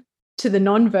listening to the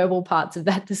non-verbal parts of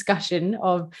that discussion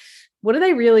of what are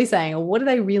they really saying, or what are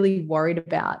they really worried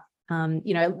about?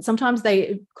 Sometimes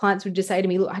clients would just say to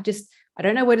me, look, I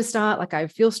don't know where to start. Like, I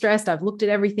feel stressed. I've looked at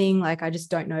everything. Like, I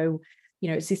just don't know,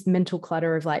 it's this mental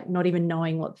clutter of like not even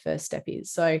knowing what the first step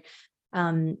is. So,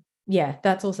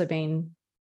 that's also been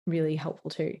really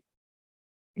helpful too.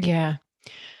 Yeah.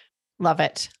 Love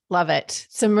it. Love it.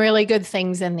 Some really good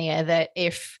things in there that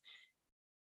if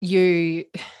you,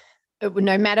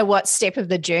 no matter what step of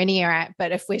the journey you're at,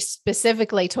 but if we're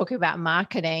specifically talking about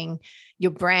marketing,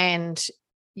 your brand,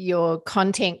 your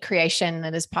content creation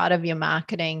that is part of your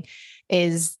marketing,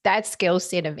 is that skill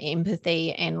set of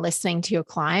empathy and listening to your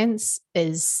clients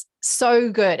is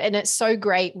so good. And it's so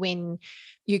great when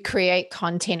you create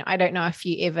content. I don't know if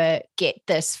you ever get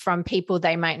this from people,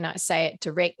 they might not say it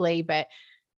directly, but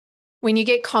when you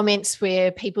get comments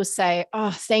where people say,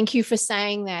 oh, thank you for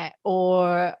saying that,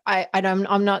 or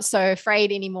I'm not so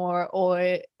afraid anymore, or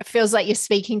it feels like you're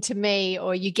speaking to me,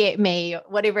 or you get me, or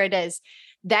whatever it is,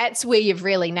 that's where you've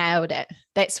really nailed it.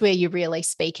 That's where you're really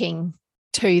speaking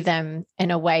to them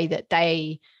in a way that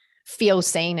they feel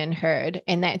seen and heard.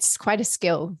 And that's quite a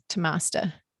skill to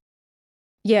master.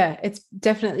 Yeah, it's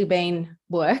definitely been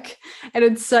work, and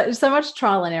it's so much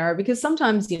trial and error, because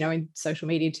sometimes, in social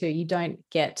media too, you don't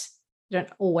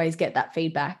always get that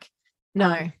feedback.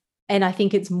 No. And I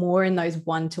think it's more in those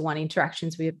one-to-one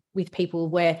interactions with people,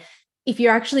 where if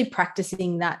you're actually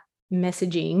practicing that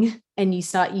messaging and you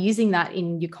start using that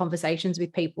in your conversations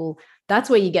with people, that's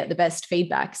where you get the best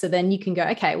feedback. So then you can go,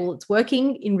 okay, well, it's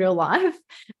working in real life.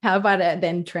 How about I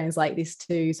then translate this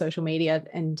to social media?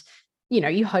 And,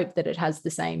 you hope that it has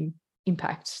the same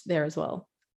impact there as well.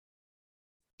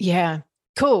 Yeah.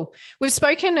 Cool. We've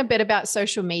spoken a bit about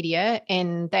social media,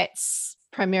 and that's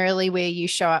primarily where you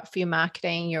show up for your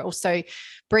marketing. You're also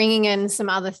bringing in some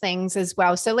other things as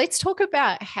well. So let's talk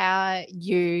about how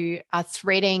you are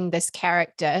threading this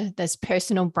character, this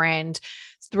personal brand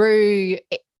through.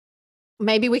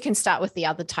 Maybe we can start with the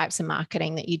other types of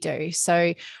marketing that you do.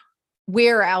 So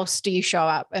where else do you show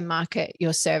up and market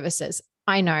your services?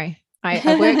 I know I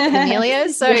work with Emilia,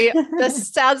 so Yeah. this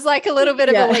sounds like a little bit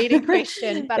of a leading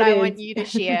question, but I want is. you to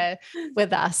share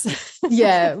with us.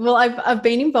 Yeah, well, I've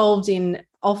been involved in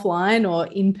offline or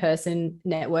in-person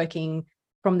networking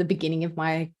from the beginning of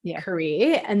my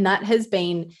career, and that has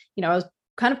been, I was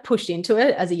kind of pushed into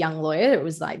it as a young lawyer. It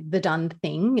was like the done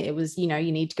thing. It was, you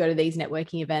need to go to these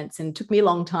networking events, and it took me a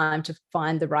long time to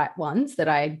find the right ones that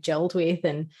I gelled with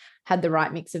and had the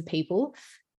right mix of people.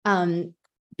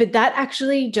 But that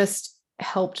actually just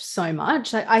helped so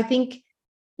much. I think,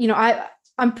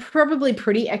 I'm probably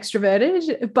pretty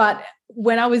extroverted, but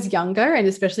when I was younger, and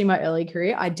especially my early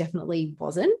career, I definitely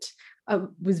wasn't. I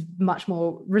was much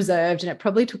more reserved, and it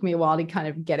probably took me a while to kind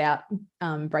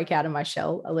of break out of my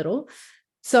shell a little.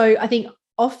 So I think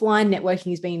offline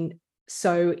networking has been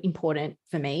so important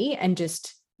for me, and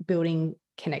just building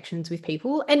connections with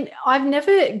people. And I've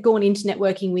never gone into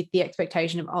networking with the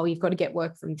expectation of, oh, you've got to get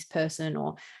work from this person,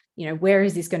 or, where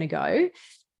is this going to go?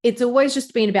 It's always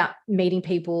just been about meeting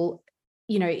people.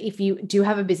 If you do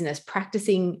have a business,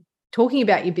 practicing talking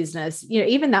about your business,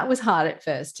 even that was hard at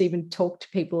first, to even talk to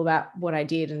people about what I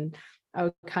did. And I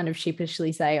would kind of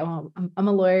sheepishly say, oh, I'm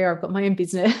a lawyer, I've got my own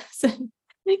business.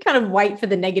 You kind of wait for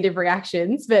the negative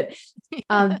reactions. But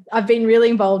I've been really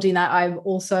involved in that. I've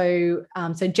also,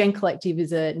 so Gen Collective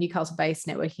is a Newcastle-based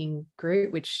networking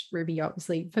group, which Ruby, you're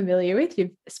obviously familiar with.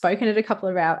 You've spoken at a couple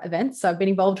of our events. So I've been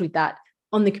involved with that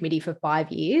on the committee for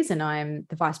 5 years, and I'm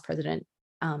the vice president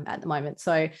at the moment.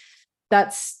 So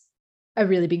that's a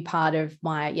really big part of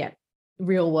my,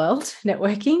 real world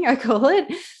networking, I call it.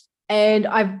 And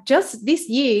I've this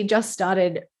year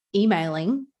started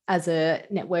emailing as a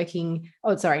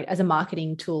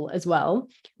marketing tool as well,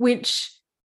 which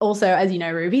also, as you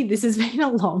know, Ruby, this has been a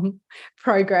long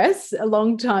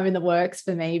time in the works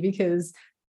for me, because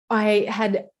I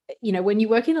had, when you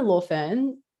work in a law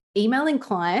firm, emailing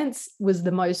clients was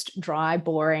the most dry,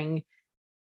 boring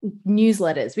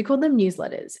newsletters. We called them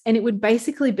newsletters. And it would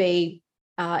basically be,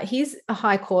 here's a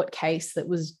high court case that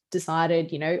was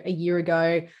decided, a year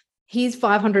ago. Here's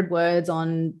 500 words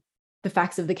on the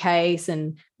facts of the case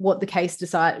and what the case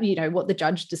decided, what the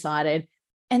judge decided.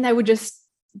 And they were just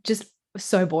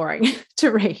so boring to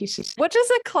read. What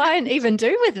does a client even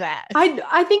do with that?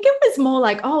 I think it was more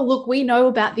like, oh, look, we know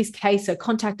about this case, so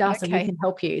contact us and we can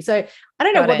help you. So I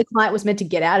don't know what the client was meant to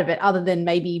get out of it, other than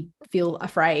maybe feel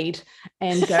afraid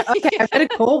and go, okay, I better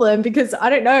call them, because I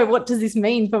don't know, what does this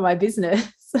mean for my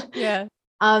business? Yeah.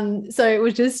 So it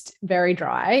was just very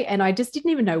dry, and I just didn't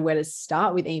even know where to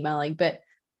start with emailing. But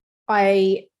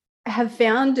I have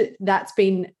found that's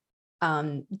been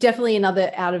definitely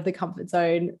another out of the comfort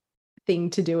zone thing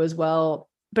to do as well.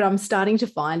 But I'm starting to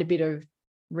find a bit of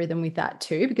rhythm with that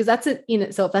too, because that's in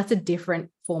itself, that's a different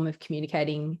form of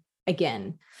communicating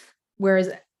again.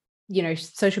 Whereas,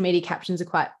 social media captions are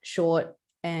quite short,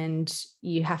 and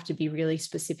you have to be really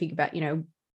specific about,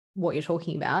 what you're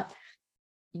talking about.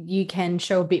 You can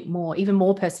show a bit more, even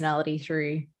more personality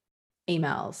through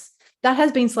emails. That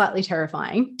has been slightly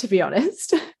terrifying, to be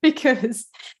honest, because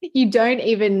you don't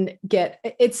even get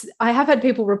I have had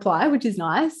people reply, which is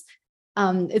nice.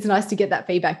 It's nice to get that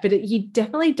feedback, but you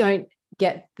definitely don't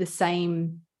get the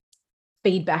same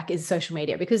feedback as social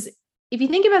media. Because if you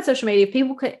think about social media,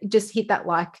 people could just hit that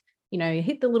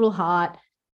hit the little heart.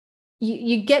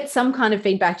 You get some kind of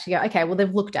feedback to go, okay, well,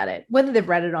 they've looked at it. Whether they've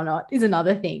read it or not is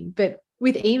another thing. But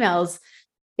with emails,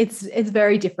 it's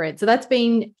very different. So that's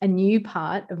been a new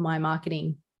part of my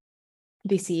marketing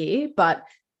this year, but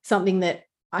something that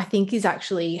I think is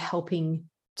actually helping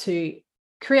to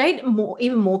create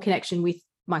even more connection with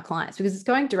my clients, because it's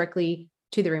going directly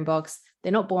to their inbox.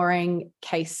 They're not boring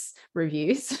case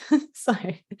reviews. So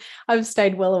I've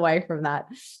stayed well away from that.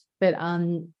 But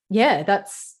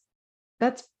that's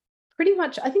pretty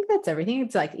much, I think that's everything.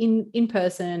 It's like in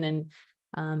person, and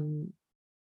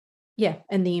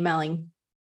and the emailing.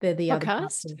 They're the other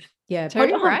parts. Yeah.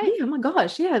 Right. Oh my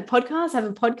gosh. Yeah. Podcast. I have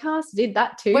a podcast. Did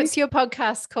that too. What's your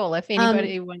podcast call, if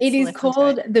anybody wants it to is listen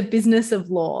called to it? The Business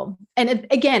of Law. And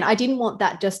again, I didn't want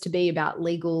that just to be about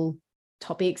legal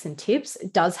topics and tips.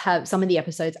 It does have, some of the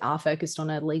episodes are focused on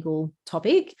a legal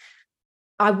topic.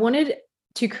 I wanted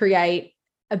to create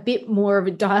a bit more of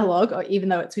a dialogue, or even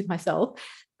though it's with myself,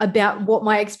 about what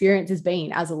my experience has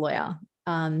been as a lawyer.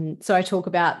 So I talk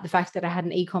about the fact that I had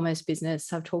an e-commerce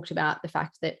business. I've talked about the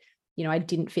fact that, I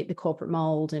didn't fit the corporate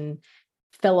mold and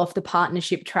fell off the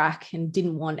partnership track and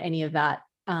didn't want any of that.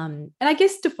 And I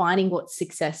guess defining what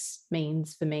success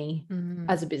means for me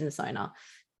as a business owner.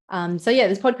 So yeah,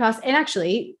 this podcast, and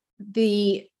actually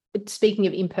speaking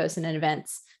of in-person and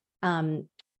events,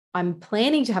 I'm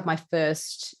planning to have my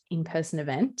first in-person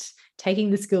event,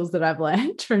 taking the skills that I've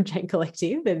learned from Chain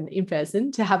Collective and in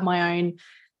person to have my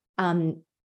own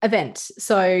event.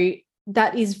 So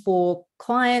that is for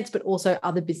clients, but also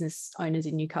other business owners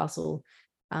in Newcastle,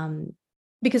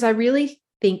 because I really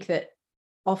think that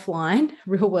offline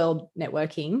real world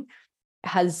networking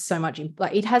has so much,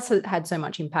 like it has had so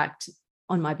much impact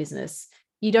on my business.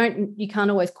 You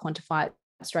can't always quantify it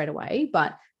straight away,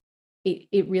 but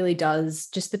it really does.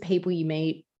 Just the people you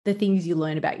meet, the things you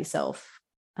learn about yourself.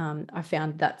 I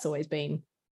found that's always been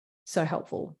so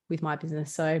helpful with my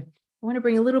business. So I want to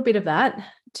bring a little bit of that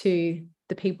to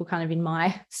the people kind of in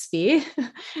my sphere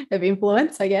of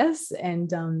influence, I guess. And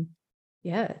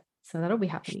so that'll be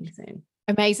happening soon.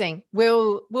 Amazing.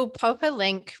 We'll pop a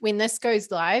link when this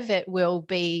goes live. It will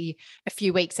be a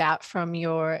few weeks out from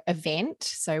your event.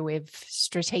 So we've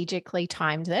strategically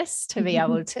timed this to be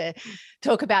able to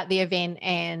talk about the event.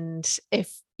 And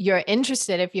if you're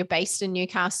interested, if you're based in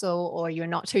Newcastle or you're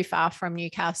not too far from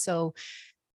Newcastle,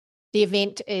 the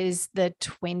event is the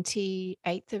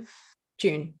 28th of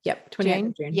June. Yep. 28th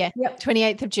of June. Yeah. Yep.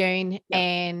 28th of June. Yep.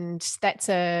 And that's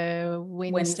a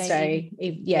Wednesday.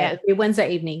 Yeah. It'll be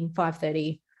Wednesday evening,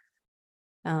 5:30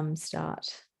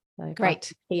 start. So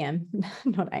great. PM,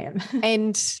 not AM.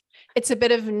 And it's a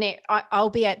bit of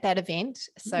I'll be at that event,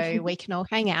 so we can all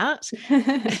hang out.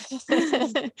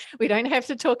 We don't have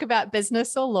to talk about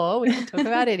business or law. We can talk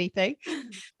about anything.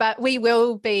 But we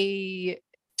will be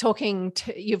talking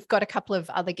to, you've got a couple of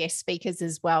other guest speakers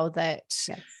as well that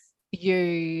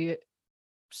you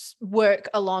work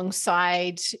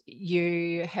alongside,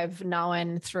 you have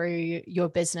known through your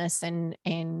business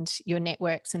and your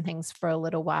networks and things for a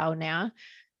little while now.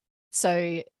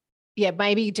 So yeah,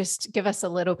 maybe just give us a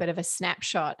little bit of a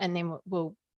snapshot and then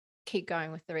we'll keep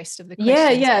going with the rest of the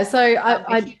questions. Yeah. So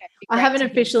I haven't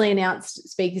officially announced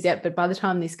speakers yet, but by the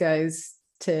time this goes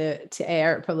to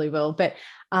air, it probably will. But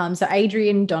so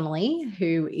Adrienne Donnelly,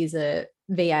 who is a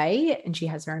VA and she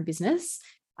has her own business,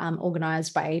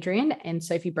 organised by Adrienne, and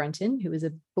Sophie Brenton, who is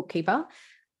a bookkeeper.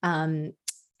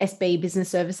 SB Business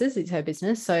Services is her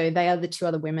business. So they are the two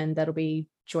other women that'll be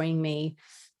joining me,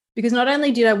 because not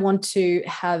only did I want to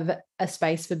have a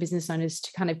space for business owners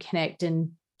to kind of connect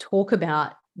and talk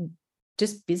about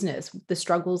just business, the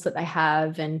struggles that they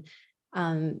have, and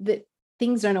that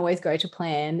things don't always go to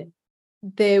plan.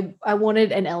 I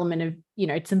wanted an element of,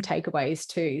 some takeaways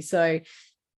too. So,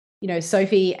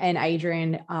 Sophie and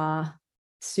Adrienne are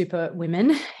super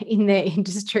women in their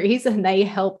industries, and they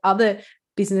help other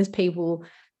business people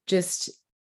just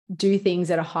do things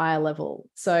at a higher level.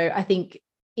 So I think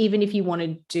even if you want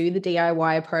to do the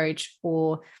DIY approach,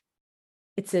 or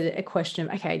it's a question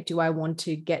of, okay, do I want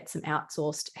to get some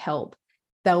outsourced help?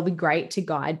 That'll be great to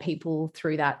guide people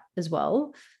through that as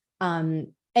well.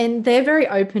 And they're very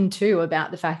open too about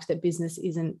the fact that business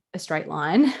isn't a straight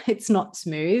line. It's not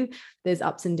smooth. There's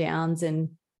ups and downs. And,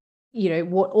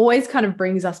 what always kind of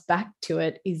brings us back to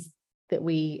it is that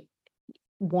we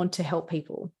want to help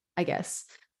people, I guess.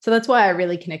 So that's why I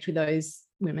really connect with those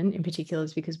women in particular,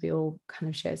 is because we all kind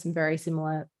of share some very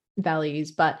similar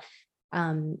values, but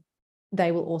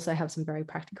they will also have some very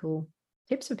practical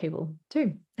tips for people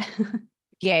too.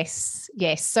 Yes.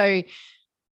 So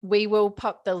we will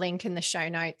pop the link in the show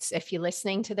notes. If you're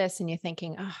listening to this and you're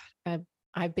thinking,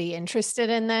 I'd be interested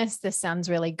in this. This sounds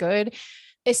really good.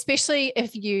 Especially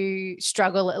if you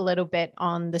struggle a little bit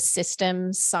on the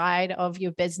systems side of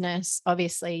your business.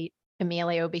 Obviously,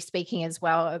 Emilia will be speaking as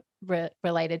well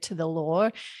related to the law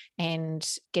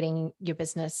and getting your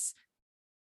business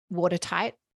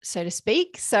watertight, so to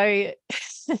speak. So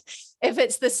if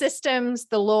it's the systems,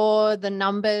 the law, the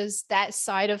numbers, that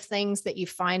side of things that you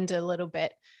find a little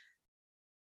bit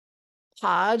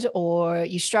hard, or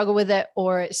you struggle with it,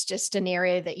 or it's just an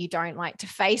area that you don't like to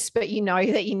face, but you know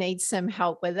that you need some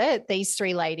help with it, these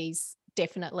three ladies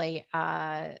definitely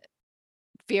are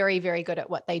very, very good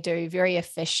at what they do, very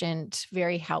efficient,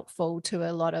 very helpful to a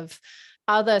lot of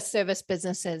other service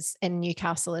businesses in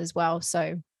Newcastle as well.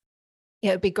 So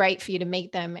yeah, it'd be great for you to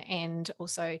meet them and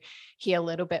also hear a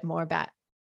little bit more about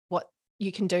what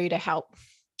you can do to help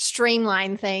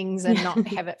streamline things and not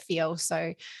have it feel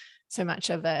so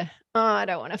much of I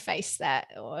don't want to face that,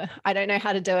 or I don't know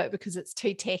how to do it because it's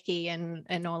too techy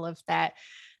and all of that.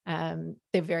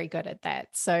 They're very good at that.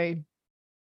 So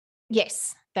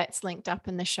yes, that's linked up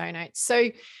in the show notes. So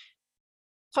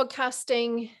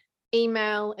podcasting,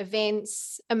 email,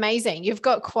 events, amazing. You've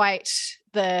got quite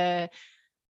the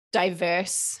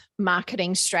diverse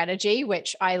marketing strategy,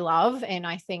 which I love. And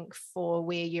I think for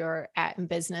where you're at in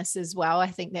business as well, I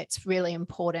think that's really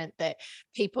important that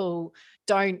people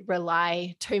don't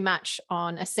rely too much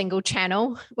on a single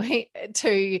channel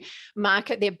to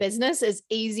market their business, as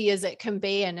easy as it can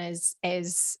be and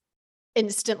as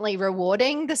instantly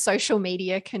rewarding the social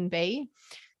media can be.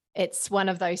 It's one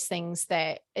of those things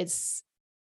that is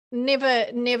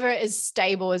never as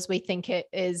stable as we think it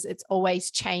is. It's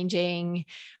always changing.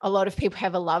 A lot of people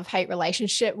have a love-hate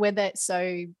relationship with it.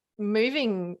 So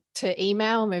moving to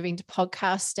email, moving to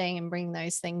podcasting and bringing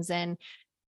those things in.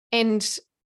 And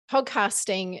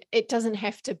podcasting, it doesn't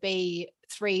have to be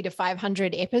 300 to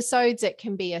 500 episodes. It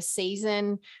can be a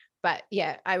season. But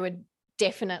yeah, I would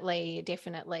definitely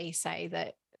say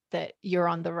that you're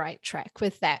on the right track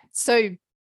with that. So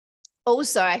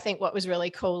also, I think what was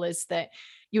really cool is that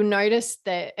you'll notice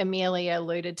that Emilia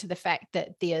alluded to the fact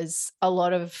that there's a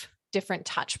lot of different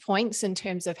touch points in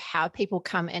terms of how people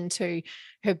come into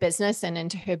her business and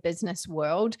into her business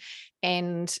world.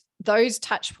 And those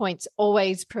touch points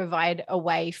always provide a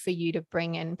way for you to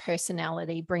bring in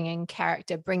personality, bring in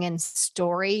character, bring in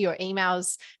story. Your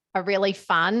emails are really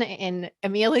fun, and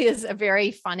Emilia's a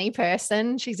very funny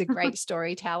person. She's a great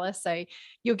storyteller. So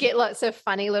you'll get lots of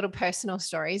funny little personal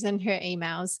stories in her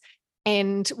emails.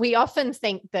 And we often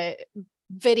think that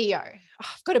video,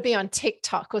 I've got to be on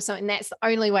TikTok or something. That's the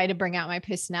only way to bring out my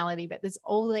personality. But there's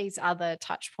all these other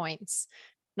touch points,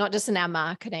 not just in our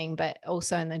marketing, but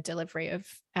also in the delivery of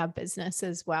our business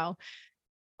as well.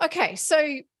 Okay, so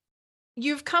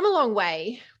you've come a long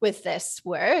way with this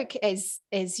work, as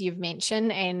you've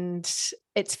mentioned, and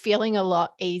it's feeling a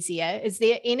lot easier. Is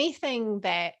there anything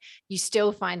that you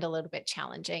still find a little bit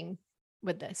challenging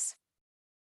with this?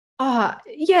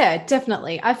 Yeah,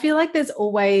 definitely. I feel like there's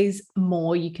always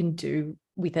more you can do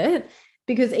with it,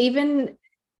 because even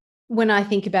when I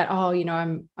think about,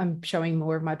 I'm showing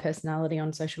more of my personality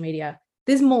on social media,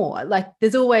 there's more. Like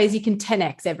there's always, you can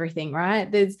 10x everything, right?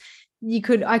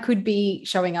 I could be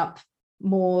showing up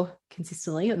more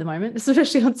consistently at the moment,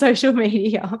 especially on social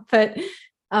media. But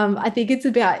I think it's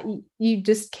about you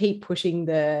just keep pushing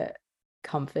the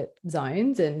comfort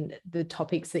zones and the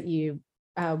topics that you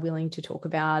are willing to talk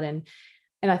about. And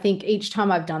I think each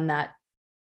time I've done that,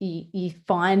 you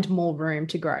find more room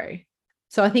to grow.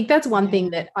 So I think that's one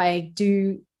thing that I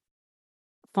do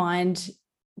find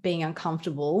being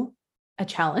uncomfortable a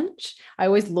challenge. I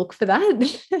always look for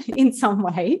that in some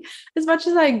way. As much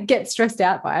as I get stressed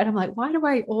out by it, I'm like, why do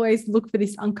I always look for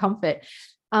this uncomfort?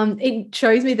 It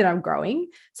shows me that I'm growing.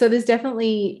 So there's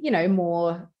definitely,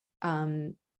 more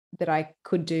that I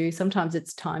could do. Sometimes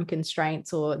it's time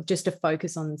constraints or just to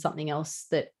focus on something else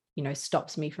that,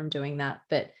 stops me from doing that.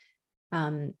 But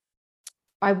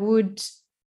I would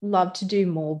love to do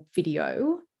more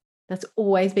video. That's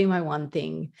always been my one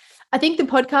thing. I think the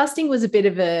podcasting was a bit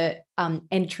of a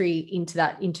entry into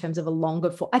that in terms of a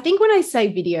longer form. I think when I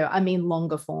say video, I mean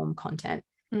longer form content.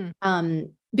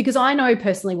 Because I know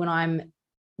personally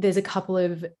there's a couple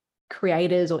of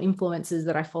creators or influencers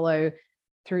that I follow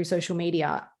through social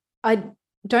media. I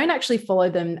don't actually follow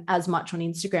them as much on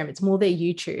Instagram. It's more their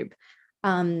YouTube.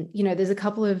 There's a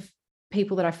couple of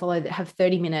people that I follow that have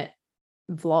 30-minute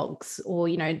vlogs, or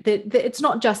it's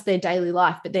not just their daily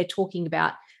life, but they're talking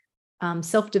about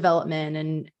self-development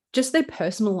and just their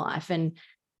personal life. And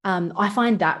I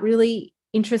find that really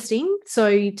interesting.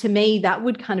 So to me, that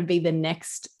would kind of be the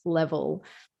next level,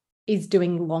 is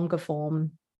doing longer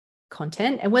form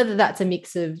content. And whether that's a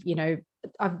mix of,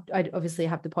 I obviously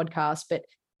have the podcast, but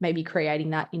maybe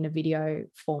creating that in a video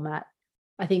format.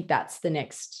 I think that's the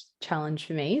next challenge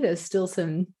for me. There's still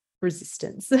some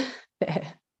resistance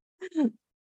there.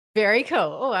 Very cool.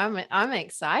 Oh, I'm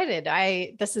excited.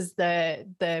 This is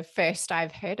the first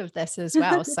I've heard of this as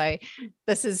well. So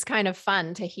this is kind of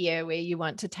fun to hear where you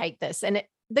want to take this. And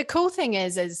the cool thing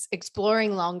is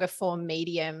exploring longer form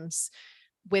mediums,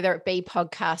 whether it be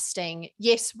podcasting,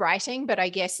 yes, writing, but I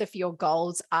guess if your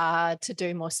goals are to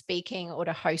do more speaking or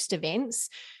to host events,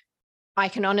 I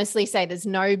can honestly say there's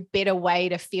no better way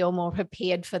to feel more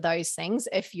prepared for those things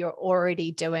if you're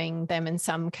already doing them in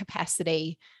some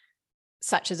capacity,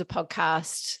 such as a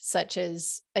podcast, such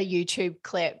as a YouTube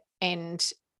clip. And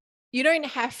you don't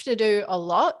have to do a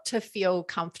lot to feel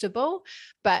comfortable,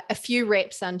 but a few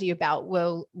reps under your belt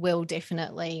will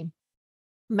definitely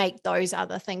make those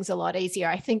other things a lot easier.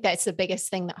 I think that's the biggest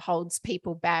thing that holds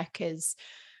people back, is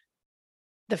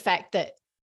the fact that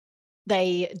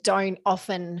they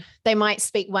might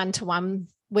speak one-to-one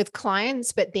with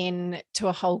clients, but then to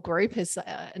a whole group is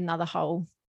another whole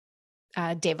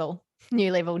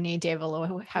new level, new devil,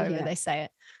 or however they say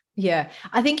it. Yeah.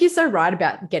 I think you're so right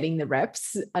about getting the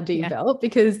reps under your belt,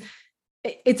 because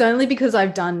it's only because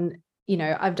I've done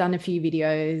a few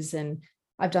videos and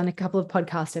I've done a couple of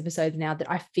podcast episodes now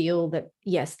that I feel that,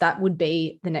 yes, that would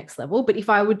be the next level. But if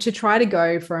I were to try to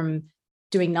go from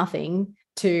doing nothing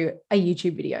to a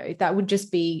YouTube video, that would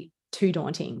just be too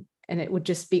daunting, and it would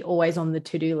just be always on the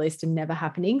to-do list and never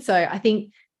happening. So I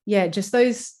think, just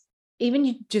those, even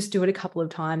you just do it a couple of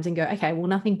times and go, okay, well,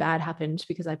 nothing bad happened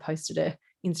because I posted a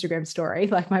Instagram story,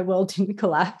 like my world didn't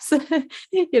collapse.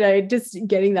 Just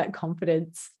getting that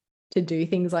confidence to do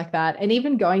things like that. And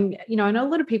even going, I know a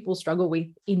lot of people struggle with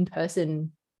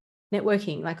in-person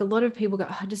networking. Like a lot of people go,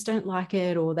 oh, I just don't like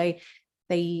it, or they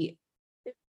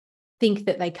think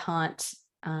that they can't,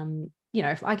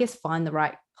 I guess find the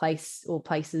right place or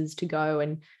places to go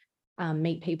and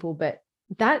meet people. But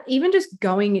that, even just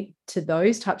going to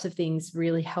those types of things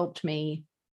really helped me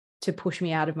to push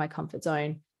me out of my comfort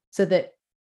zone, so that,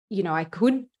 I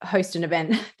could host an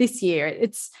event this year.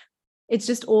 It's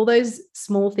just all those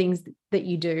small things that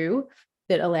you do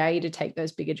that allow you to take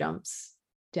those bigger jumps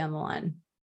down the line.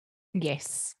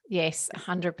 Yes,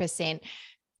 100%.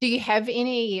 Do you have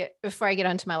any, before I get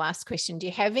on to my last question, do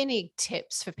you have any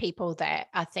tips for people that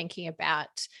are thinking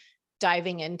about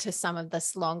diving into some of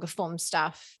this longer form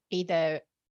stuff, either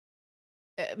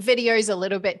videos a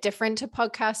little bit different to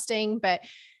podcasting, but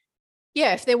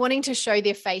if they're wanting to show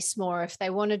their face more, if they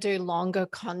want to do longer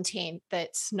content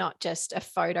that's not just a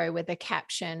photo with a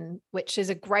caption, which is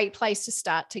a great place to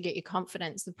start to get your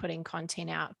confidence of putting content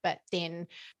out, but then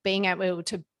being able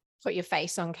to put your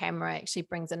face on camera actually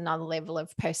brings another level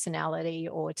of personality,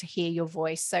 or to hear your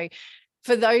voice. So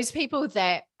for those people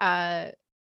that are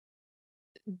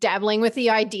dabbling with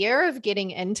the idea of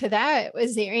getting into that,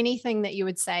 is there anything that you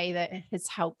would say that has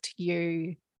helped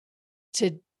you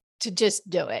to just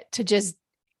do it, to just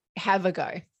have a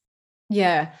go?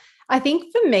 Yeah. I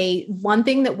think for me, one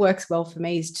thing that works well for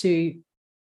me is to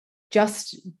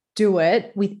just do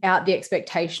it without the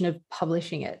expectation of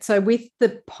publishing it. So with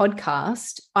the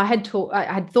podcast, I had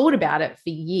thought about it for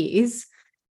years.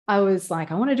 I was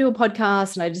like, I want to do a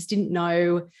podcast, and I just didn't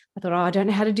know. I thought, I don't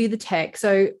know how to do the tech.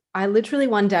 So I literally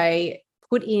one day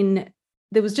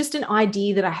there was just an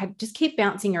idea that I had just kept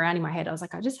bouncing around in my head. I was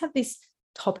like, I just have this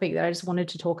topic that I just wanted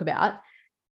to talk about.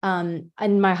 And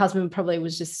my husband probably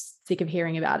was just sick of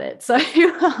hearing about it. So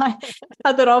I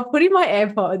thought, I'll put in my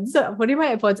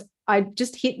AirPods. I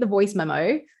just hit the voice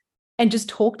memo and just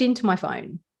talked into my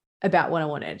phone about what I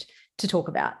wanted to talk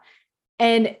about.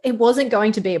 And it wasn't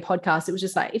going to be a podcast. It was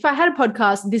just like, if I had a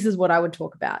podcast, this is what I would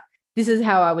talk about. This is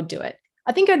how I would do it.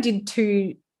 I think I did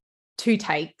two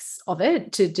takes of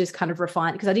it to just kind of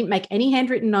refine, because I didn't make any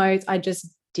handwritten notes. I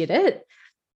just did it.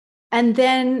 And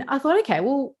then I thought, okay,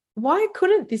 well, why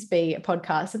couldn't this be a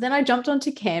podcast? And then I jumped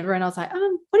onto Canva and I was like,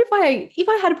 what if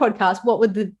I had a podcast, what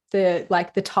would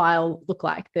the tile look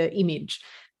like, the image?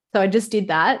 So I just did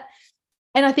that.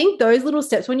 And I think those little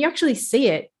steps, when you actually see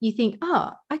it, you think,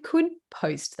 I could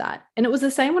post that. And it was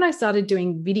the same when I started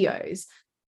doing videos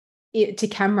to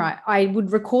camera. I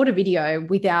would record a video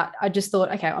I just thought,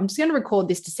 okay, I'm just going to record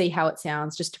this to see how it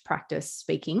sounds, just to practice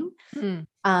speaking,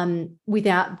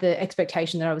 without the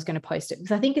expectation that I was going to post it.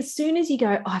 Because I think as soon as you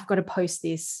go, I've got to post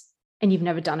this, and you've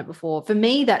never done it before, for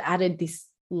me, that added this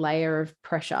layer of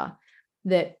pressure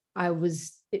that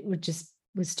was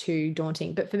too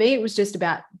daunting. But for me, it was just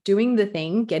about doing the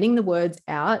thing, getting the words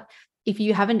out. If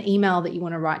you have an email that you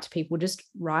want to write to people, just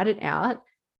write it out.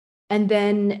 And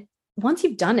then once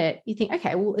you've done it, you think,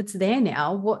 okay, well, it's there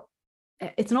now.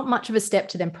 It's not much of a step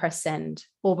to then press send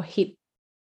or hit,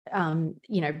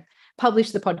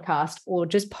 publish the podcast or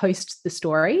just post the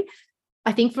story.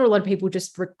 I think for a lot of people,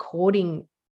 just recording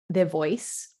their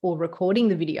voice or recording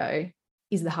the video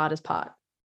is the hardest part.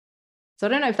 So I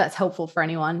don't know if that's helpful for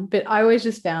anyone, but I always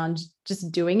just found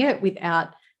just doing it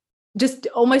without, just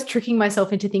almost tricking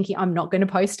myself into thinking I'm not going to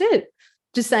post it.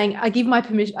 Just saying, I give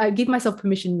myself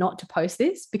permission not to post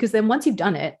this, because then once you've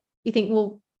done it, you think,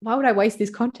 well, why would I waste this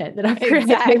content that I've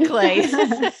created?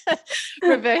 Exactly.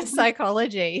 Reverse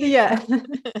psychology. Yeah.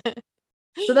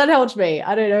 So that helped me.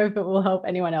 I don't know if it will help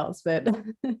anyone else, but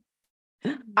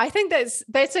I think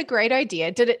that's a great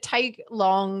idea. Did it take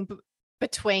long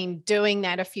between doing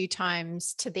that a few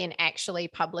times to then actually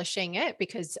publishing it?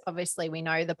 Because obviously we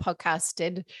know the podcast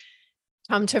did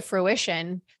come to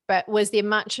fruition, but was there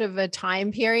much of a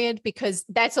time period? Because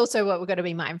that's also what we've got to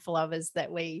be mindful of, is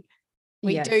that we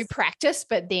do practice,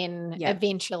 but then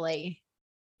eventually,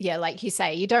 like you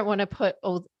say, you don't want to put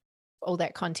all all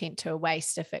that content to a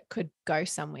waste if it could go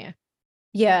somewhere.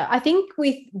 Yeah, I think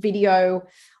with video,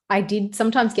 I did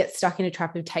sometimes get stuck in a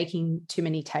trap of taking too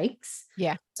many takes.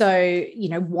 Yeah. So,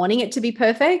 wanting it to be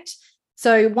perfect.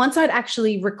 So once I'd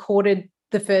actually recorded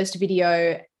the first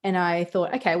video and I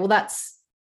thought, okay, well, that's,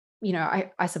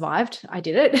 I survived. I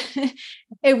did it.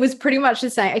 It was pretty much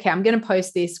just saying, okay, I'm going to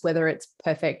post this, whether it's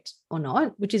perfect or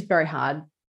not, which is very hard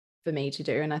for me to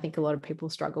do. And I think a lot of people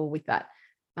struggle with that,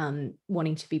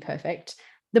 wanting to be perfect.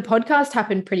 The podcast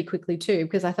happened pretty quickly too,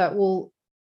 because I thought, well,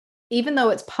 even though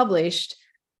it's published,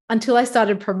 until I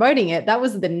started promoting it, that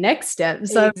was the next step.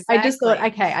 So exactly. I just thought,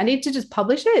 okay, I need to just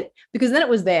publish it, because then it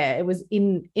was there. It was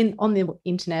in on the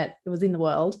internet. It was in the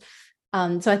world.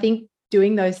 So I think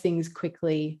doing those things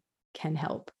quickly can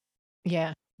help.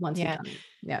 Yeah. Once you've done it.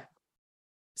 Yeah.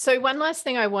 So one last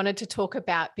thing I wanted to talk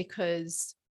about,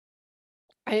 because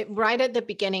right at the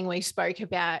beginning, we spoke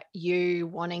about you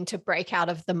wanting to break out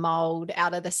of the mold,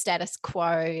 out of the status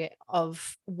quo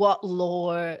of what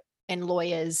law and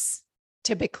lawyers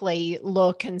typically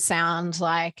look and sound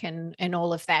like, and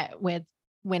all of that,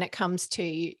 when it comes to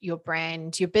your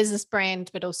brand, your business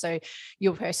brand, but also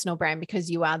your personal brand,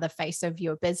 because you are the face of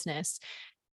your business.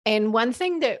 And one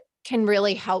thing that can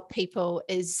really help people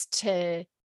is to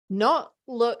not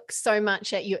look so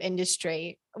much at your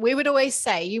industry. We would always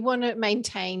say you want to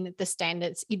maintain the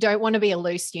standards. You don't want to be a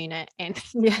loose unit and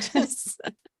just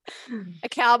a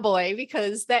cowboy,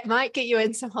 because that might get you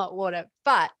in some hot water.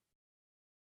 But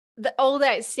all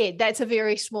that said, that's a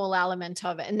very small element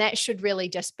of it. And that should really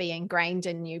just be ingrained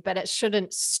in you, but it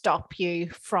shouldn't stop you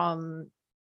from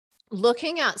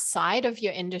looking outside of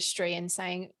your industry and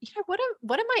saying, what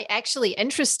am I actually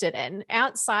interested in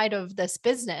outside of this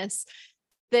business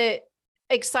that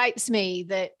excites me,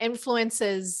 that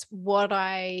influences what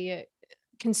I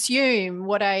consume,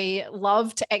 what I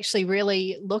love to actually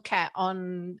really look at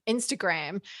on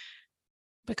Instagram?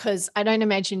 Because I don't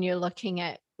imagine you're looking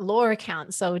at law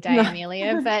accounts all day,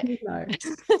 Emilia, but No.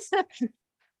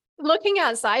 looking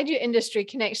outside your industry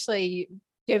can actually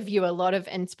give you a lot of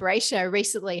inspiration. I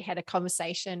recently had a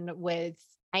conversation with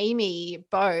Amy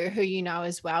Bow, who you know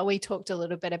as well. We talked a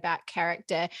little bit about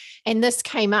character, and this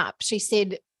came up. She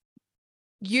said,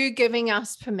 you giving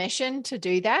us permission to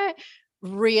do that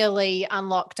really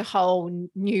unlocked a whole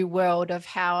new world of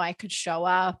how I could show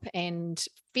up, and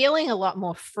feeling a lot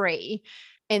more free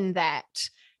in that.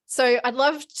 So I'd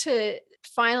love to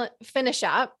finish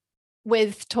up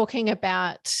with talking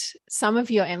about some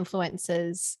of your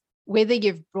influences, whether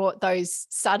you've brought those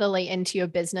subtly into your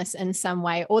business in some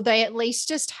way, or they at least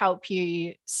just help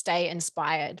you stay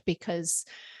inspired because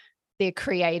they're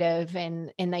creative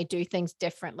and they do things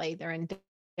differently. They're in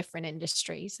different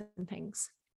industries and things.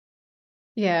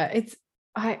 Yeah,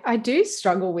 I do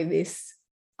struggle with this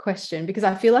question, because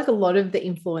I feel like a lot of the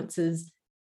influences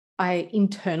I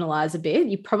internalize a bit.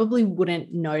 You probably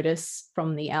wouldn't notice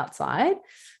from the outside,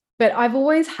 but I've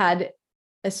always had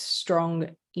a strong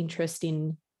interest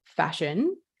in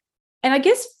fashion and I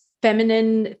guess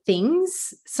feminine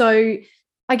things. So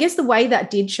I guess the way that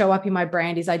did show up in my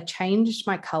brand is I changed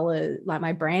my color, like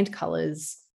my brand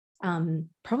colors,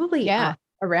 probably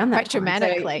around that quite time.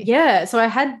 dramatically. So I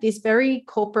had this very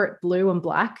corporate blue and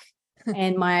black,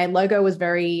 and my logo was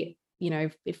very,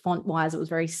 font wise, it was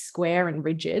very square and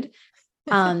rigid.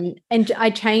 And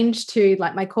I changed to,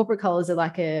 like, my corporate colors are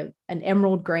like an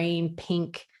emerald green,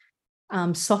 pink,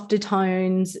 softer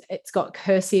tones. It's got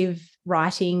cursive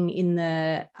writing in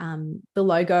the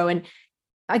logo, and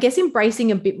I guess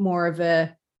embracing a bit more of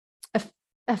a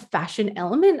fashion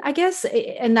element, I guess.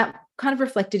 And that kind of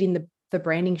reflected in the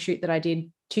branding shoot that I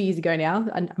did 2 years ago now.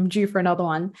 And I'm due for another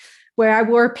one, where I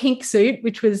wore a pink suit,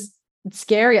 which was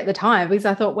scary at the time because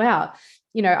I thought, wow,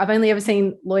 I've only ever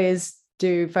seen lawyers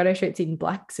do photo shoots in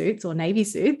black suits or navy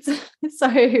suits. So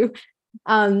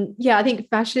I think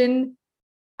fashion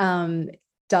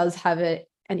does have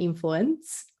an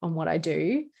influence on what I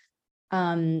do.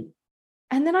 And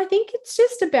then I think it's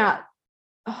just about,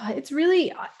 I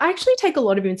actually take a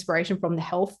lot of inspiration from the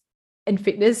health and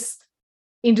fitness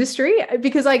industry,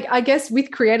 because I guess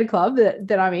with Creator Club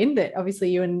that I'm in, that obviously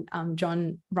you and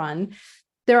John run,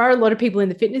 there are a lot of people in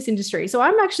the fitness industry. So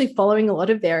I'm actually following a lot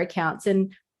of their accounts.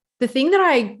 And the thing that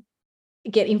I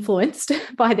get influenced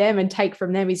by them and take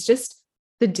from them is just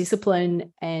the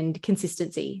discipline and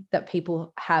consistency that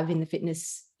people have in the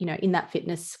fitness, in that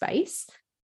fitness space.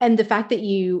 And the fact that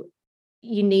you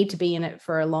need to be in it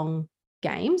for a long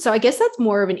game. So I guess that's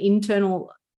more of an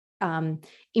internal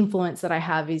influence that I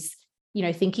have, is,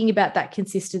 thinking about that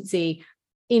consistency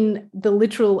in the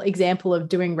literal example of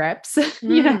doing reps,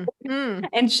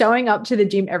 and showing up to the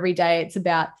gym every day. It's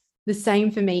about the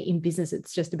same for me in business.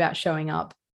 It's just about showing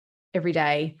up every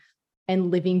day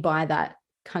and living by that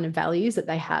kind of values that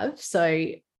they have. So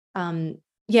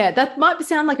that might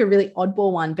sound like a really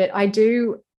oddball one, but I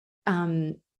do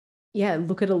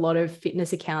look at a lot of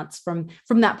fitness accounts from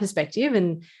that perspective.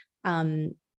 And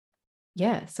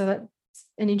so that's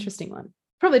an interesting one.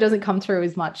 Probably doesn't come through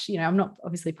as much, I'm not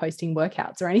obviously posting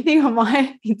workouts or anything on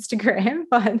my Instagram,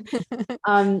 but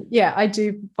I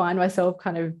do find myself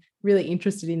kind of really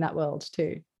interested in that world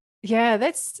too. Yeah,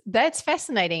 that's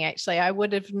fascinating. Actually, I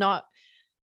would have not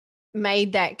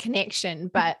made that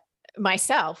connection, but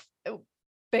myself,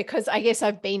 because I guess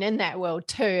I've been in that world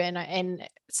too. And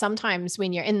sometimes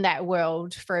when you're in that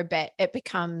world for a bit, it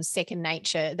becomes second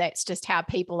nature. That's just how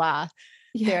people are.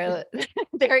 Yeah.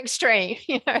 They're extreme,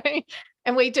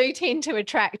 and we do tend to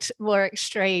attract more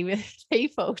extreme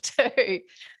people too.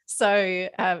 So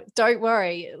don't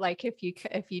worry. Like if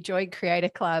you join Creator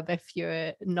Club, if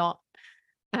you're not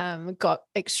got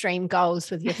extreme goals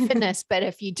with your fitness, but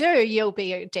if you do, you'll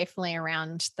be definitely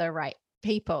around the right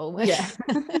people. Yeah.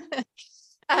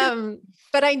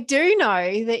 But I do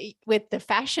know that with the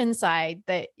fashion side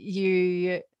that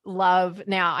you love,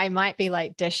 now I might be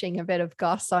like dishing a bit of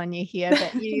goss on you here,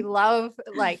 but you love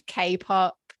like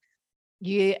K-pop,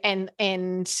 and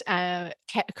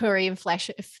Korean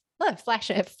flashes,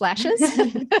 fashion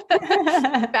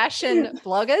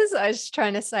bloggers. I was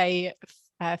trying to say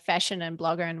fashion and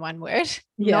blogger in one word,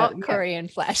 not Korean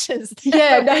flashes.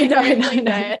 No.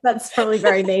 That's probably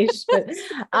very niche, but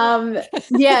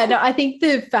I think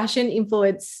the fashion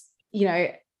influence,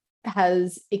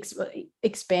 has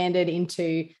expanded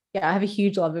into, I have a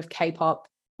huge love of K-pop,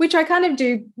 which I kind of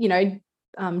do,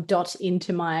 dot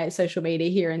into my social media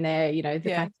here and there, the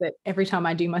fact that every time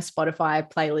I do my Spotify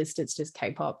playlist, it's just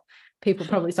K-pop,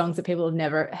 probably songs that people have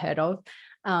never heard of.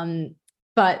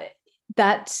 But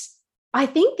that's, I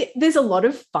think there's a lot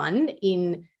of fun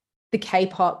in the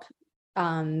K-pop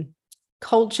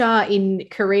culture, in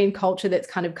Korean culture that's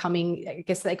kind of coming, I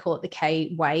guess they call it the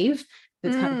K-wave,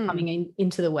 that's kind of coming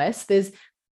into the West.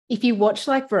 If you watch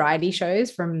like variety shows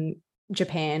from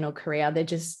Japan or Korea, they're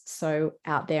just so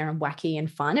out there and wacky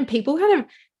and fun, and people kind of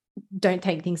don't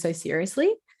take things so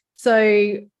seriously.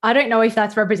 So I don't know if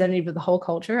that's representative of the whole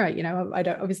culture. I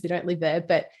obviously don't live there,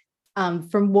 but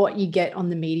from what you get on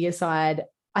the media side,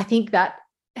 I think that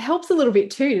helps a little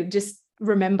bit too, to just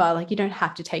remember, like, you don't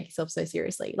have to take yourself so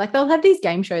seriously. Like, they'll have these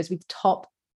game shows with top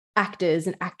actors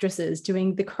and actresses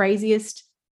doing the craziest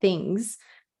things,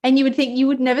 and you would think you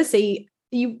would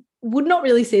not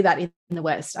really see that in the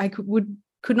West. I could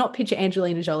not picture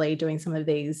Angelina Jolie doing some of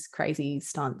these crazy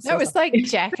stunts. That was like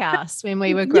Jackass when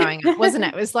we were growing up, wasn't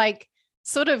it? It was like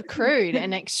sort of crude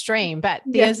and extreme, but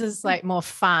theirs is like more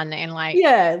fun and like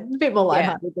a bit more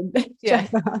lighthearted than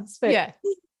Jackass.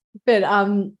 But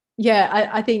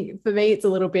I think for me it's a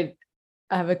little bit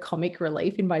of a comic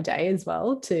relief in my day as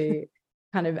well, to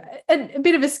kind of a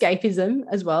bit of escapism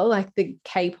as well. Like the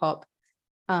K-pop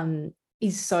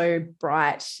is so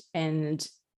bright and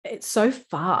it's so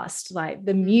fast. Like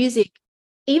the music,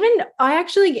 even I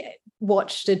actually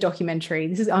watched a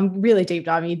documentary. I'm really deep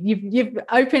diving. You've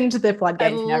opened the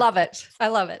floodgates. I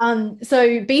love it.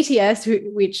 So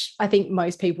BTS, which I think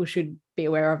most people should be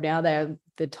aware of now, they're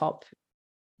the top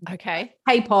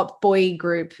K-pop boy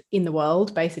group in the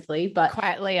world, basically. But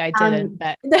quietly, I didn't.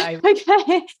 But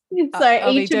okay. So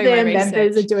each of their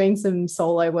members are doing some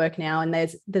solo work now, and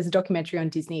there's a documentary on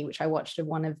Disney which I watched of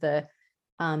one of the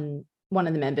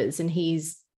members, and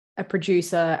he's a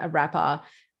producer, a rapper,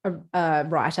 a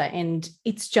writer, and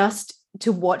it's just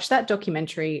to watch that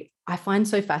documentary. I find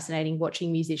so fascinating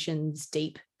watching musicians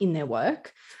deep in their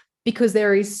work, because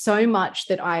there is so much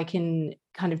that I can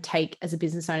kind of take as a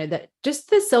business owner, that just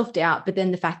the self-doubt, but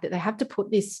then the fact that they have to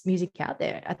put this music out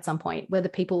there at some point, whether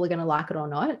people are going to like it or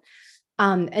not,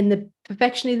 and the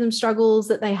perfectionism struggles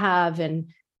that they have,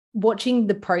 and watching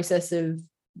the process of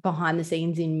behind the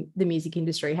scenes in the music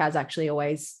industry has actually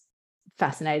always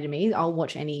fascinated me. I'll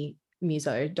watch any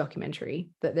muso documentary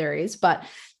that there is, but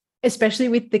especially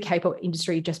with the K-pop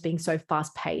industry just being so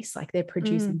fast paced, like they're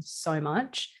producing so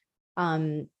much.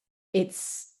 I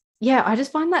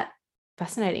just find that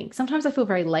fascinating. Sometimes I feel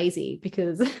very lazy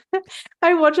because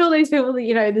I watch all these people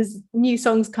that, there's new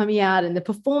songs coming out and the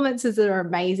performances are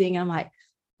amazing. I'm like,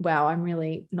 wow, I'm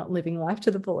really not living life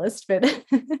to the fullest. But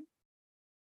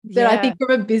I think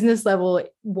from a business level,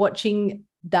 watching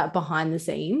that behind the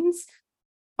scenes,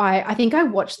 I think I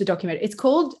watched the documentary. It's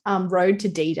called Road to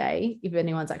D-Day, if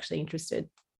anyone's actually interested.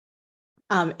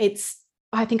 I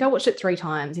think I watched it 3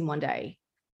 times in one day.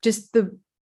 Just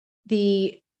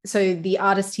the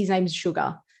artist, his name's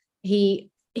Sugar. He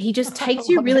he just takes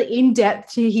you really in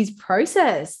depth to his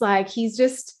process. Like he's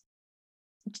just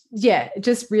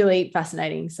really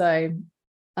fascinating. So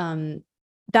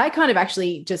that kind of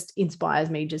actually just inspires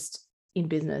me just in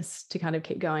business to kind of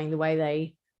keep going the way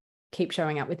they keep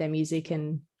showing up with their music.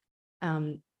 And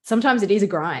sometimes it is a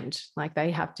grind. Like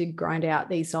they have to grind out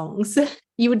these songs.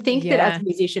 You would think that as a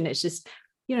musician, it's just,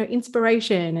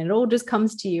 inspiration and it all just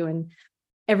comes to you and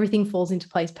everything falls into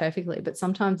place perfectly. But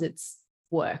sometimes it's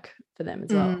work for them as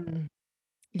well.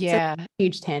 Yeah. So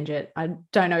huge tangent. I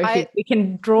don't know if we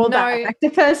can draw that back to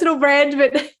personal brand,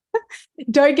 but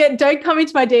don't come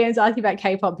into my DMs asking about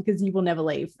K-pop because you will never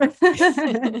leave.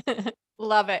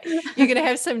 Love it. You're going to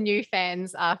have some new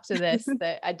fans after this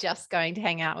that are just going to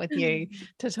hang out with you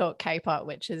to talk K-pop,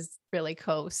 which is really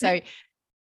cool. So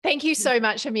thank you so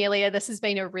much, Emilia. This has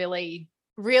been a really,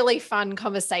 really fun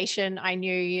conversation. I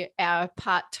knew our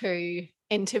part 2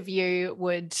 interview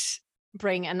would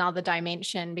bring another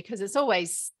dimension because it's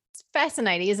always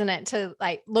fascinating, isn't it, to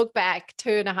like look back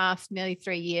 2.5, nearly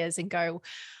 3 years and go,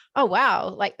 oh wow,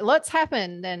 like lots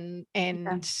happened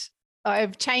and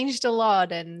I've changed a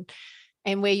lot, and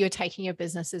where you're taking your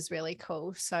business is really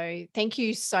cool. So thank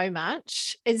you so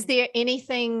much. Is there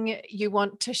anything you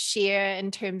want to share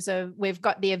in terms of, we've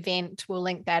got the event, we'll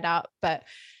link that up, but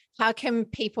how can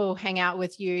people hang out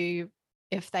with you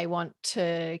if they want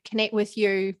to connect with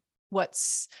you?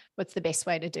 What's the best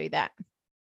way to do that?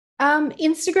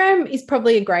 Instagram is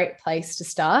probably a great place to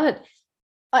start.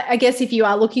 I guess if you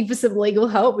are looking for some legal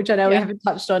help, which I know we haven't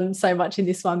touched on so much in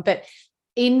this one, but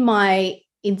in my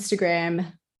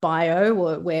Instagram bio,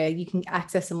 or where you can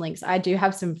access some links, I do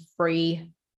have some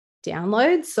free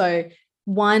downloads. So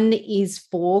one is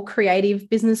for creative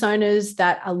business owners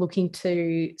that are looking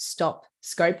to stop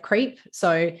scope creep.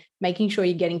 So making sure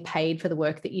you're getting paid for the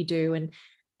work that you do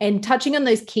and touching on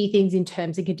those key things in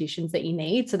terms and conditions that you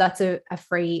need. So that's a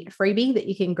free freebie that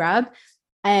you can grab.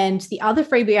 And the other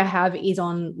freebie I have is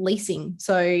on leasing.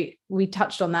 So we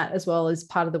touched on that as well as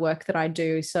part of the work that I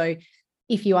do. So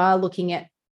if you are looking at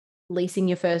leasing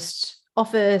your first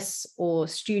office or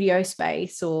studio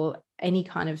space or any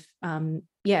kind of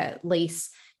lease,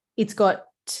 it's got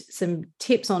some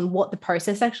tips on what the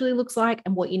process actually looks like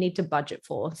and what you need to budget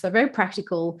for. So very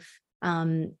practical.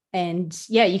 You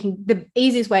can, the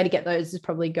easiest way to get those is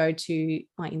probably go to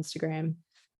my Instagram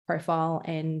profile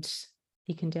and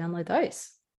you can download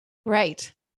those.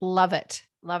 Great. Love it.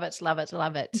 Love it. Love it.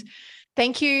 Love it.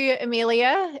 Thank you,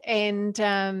 Emilia. And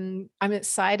I'm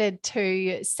excited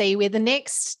to see where the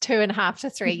next 2.5 to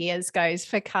 3 years goes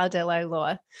for Cardillo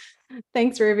Law.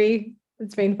 Thanks, Ruby.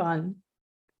 It's been fun.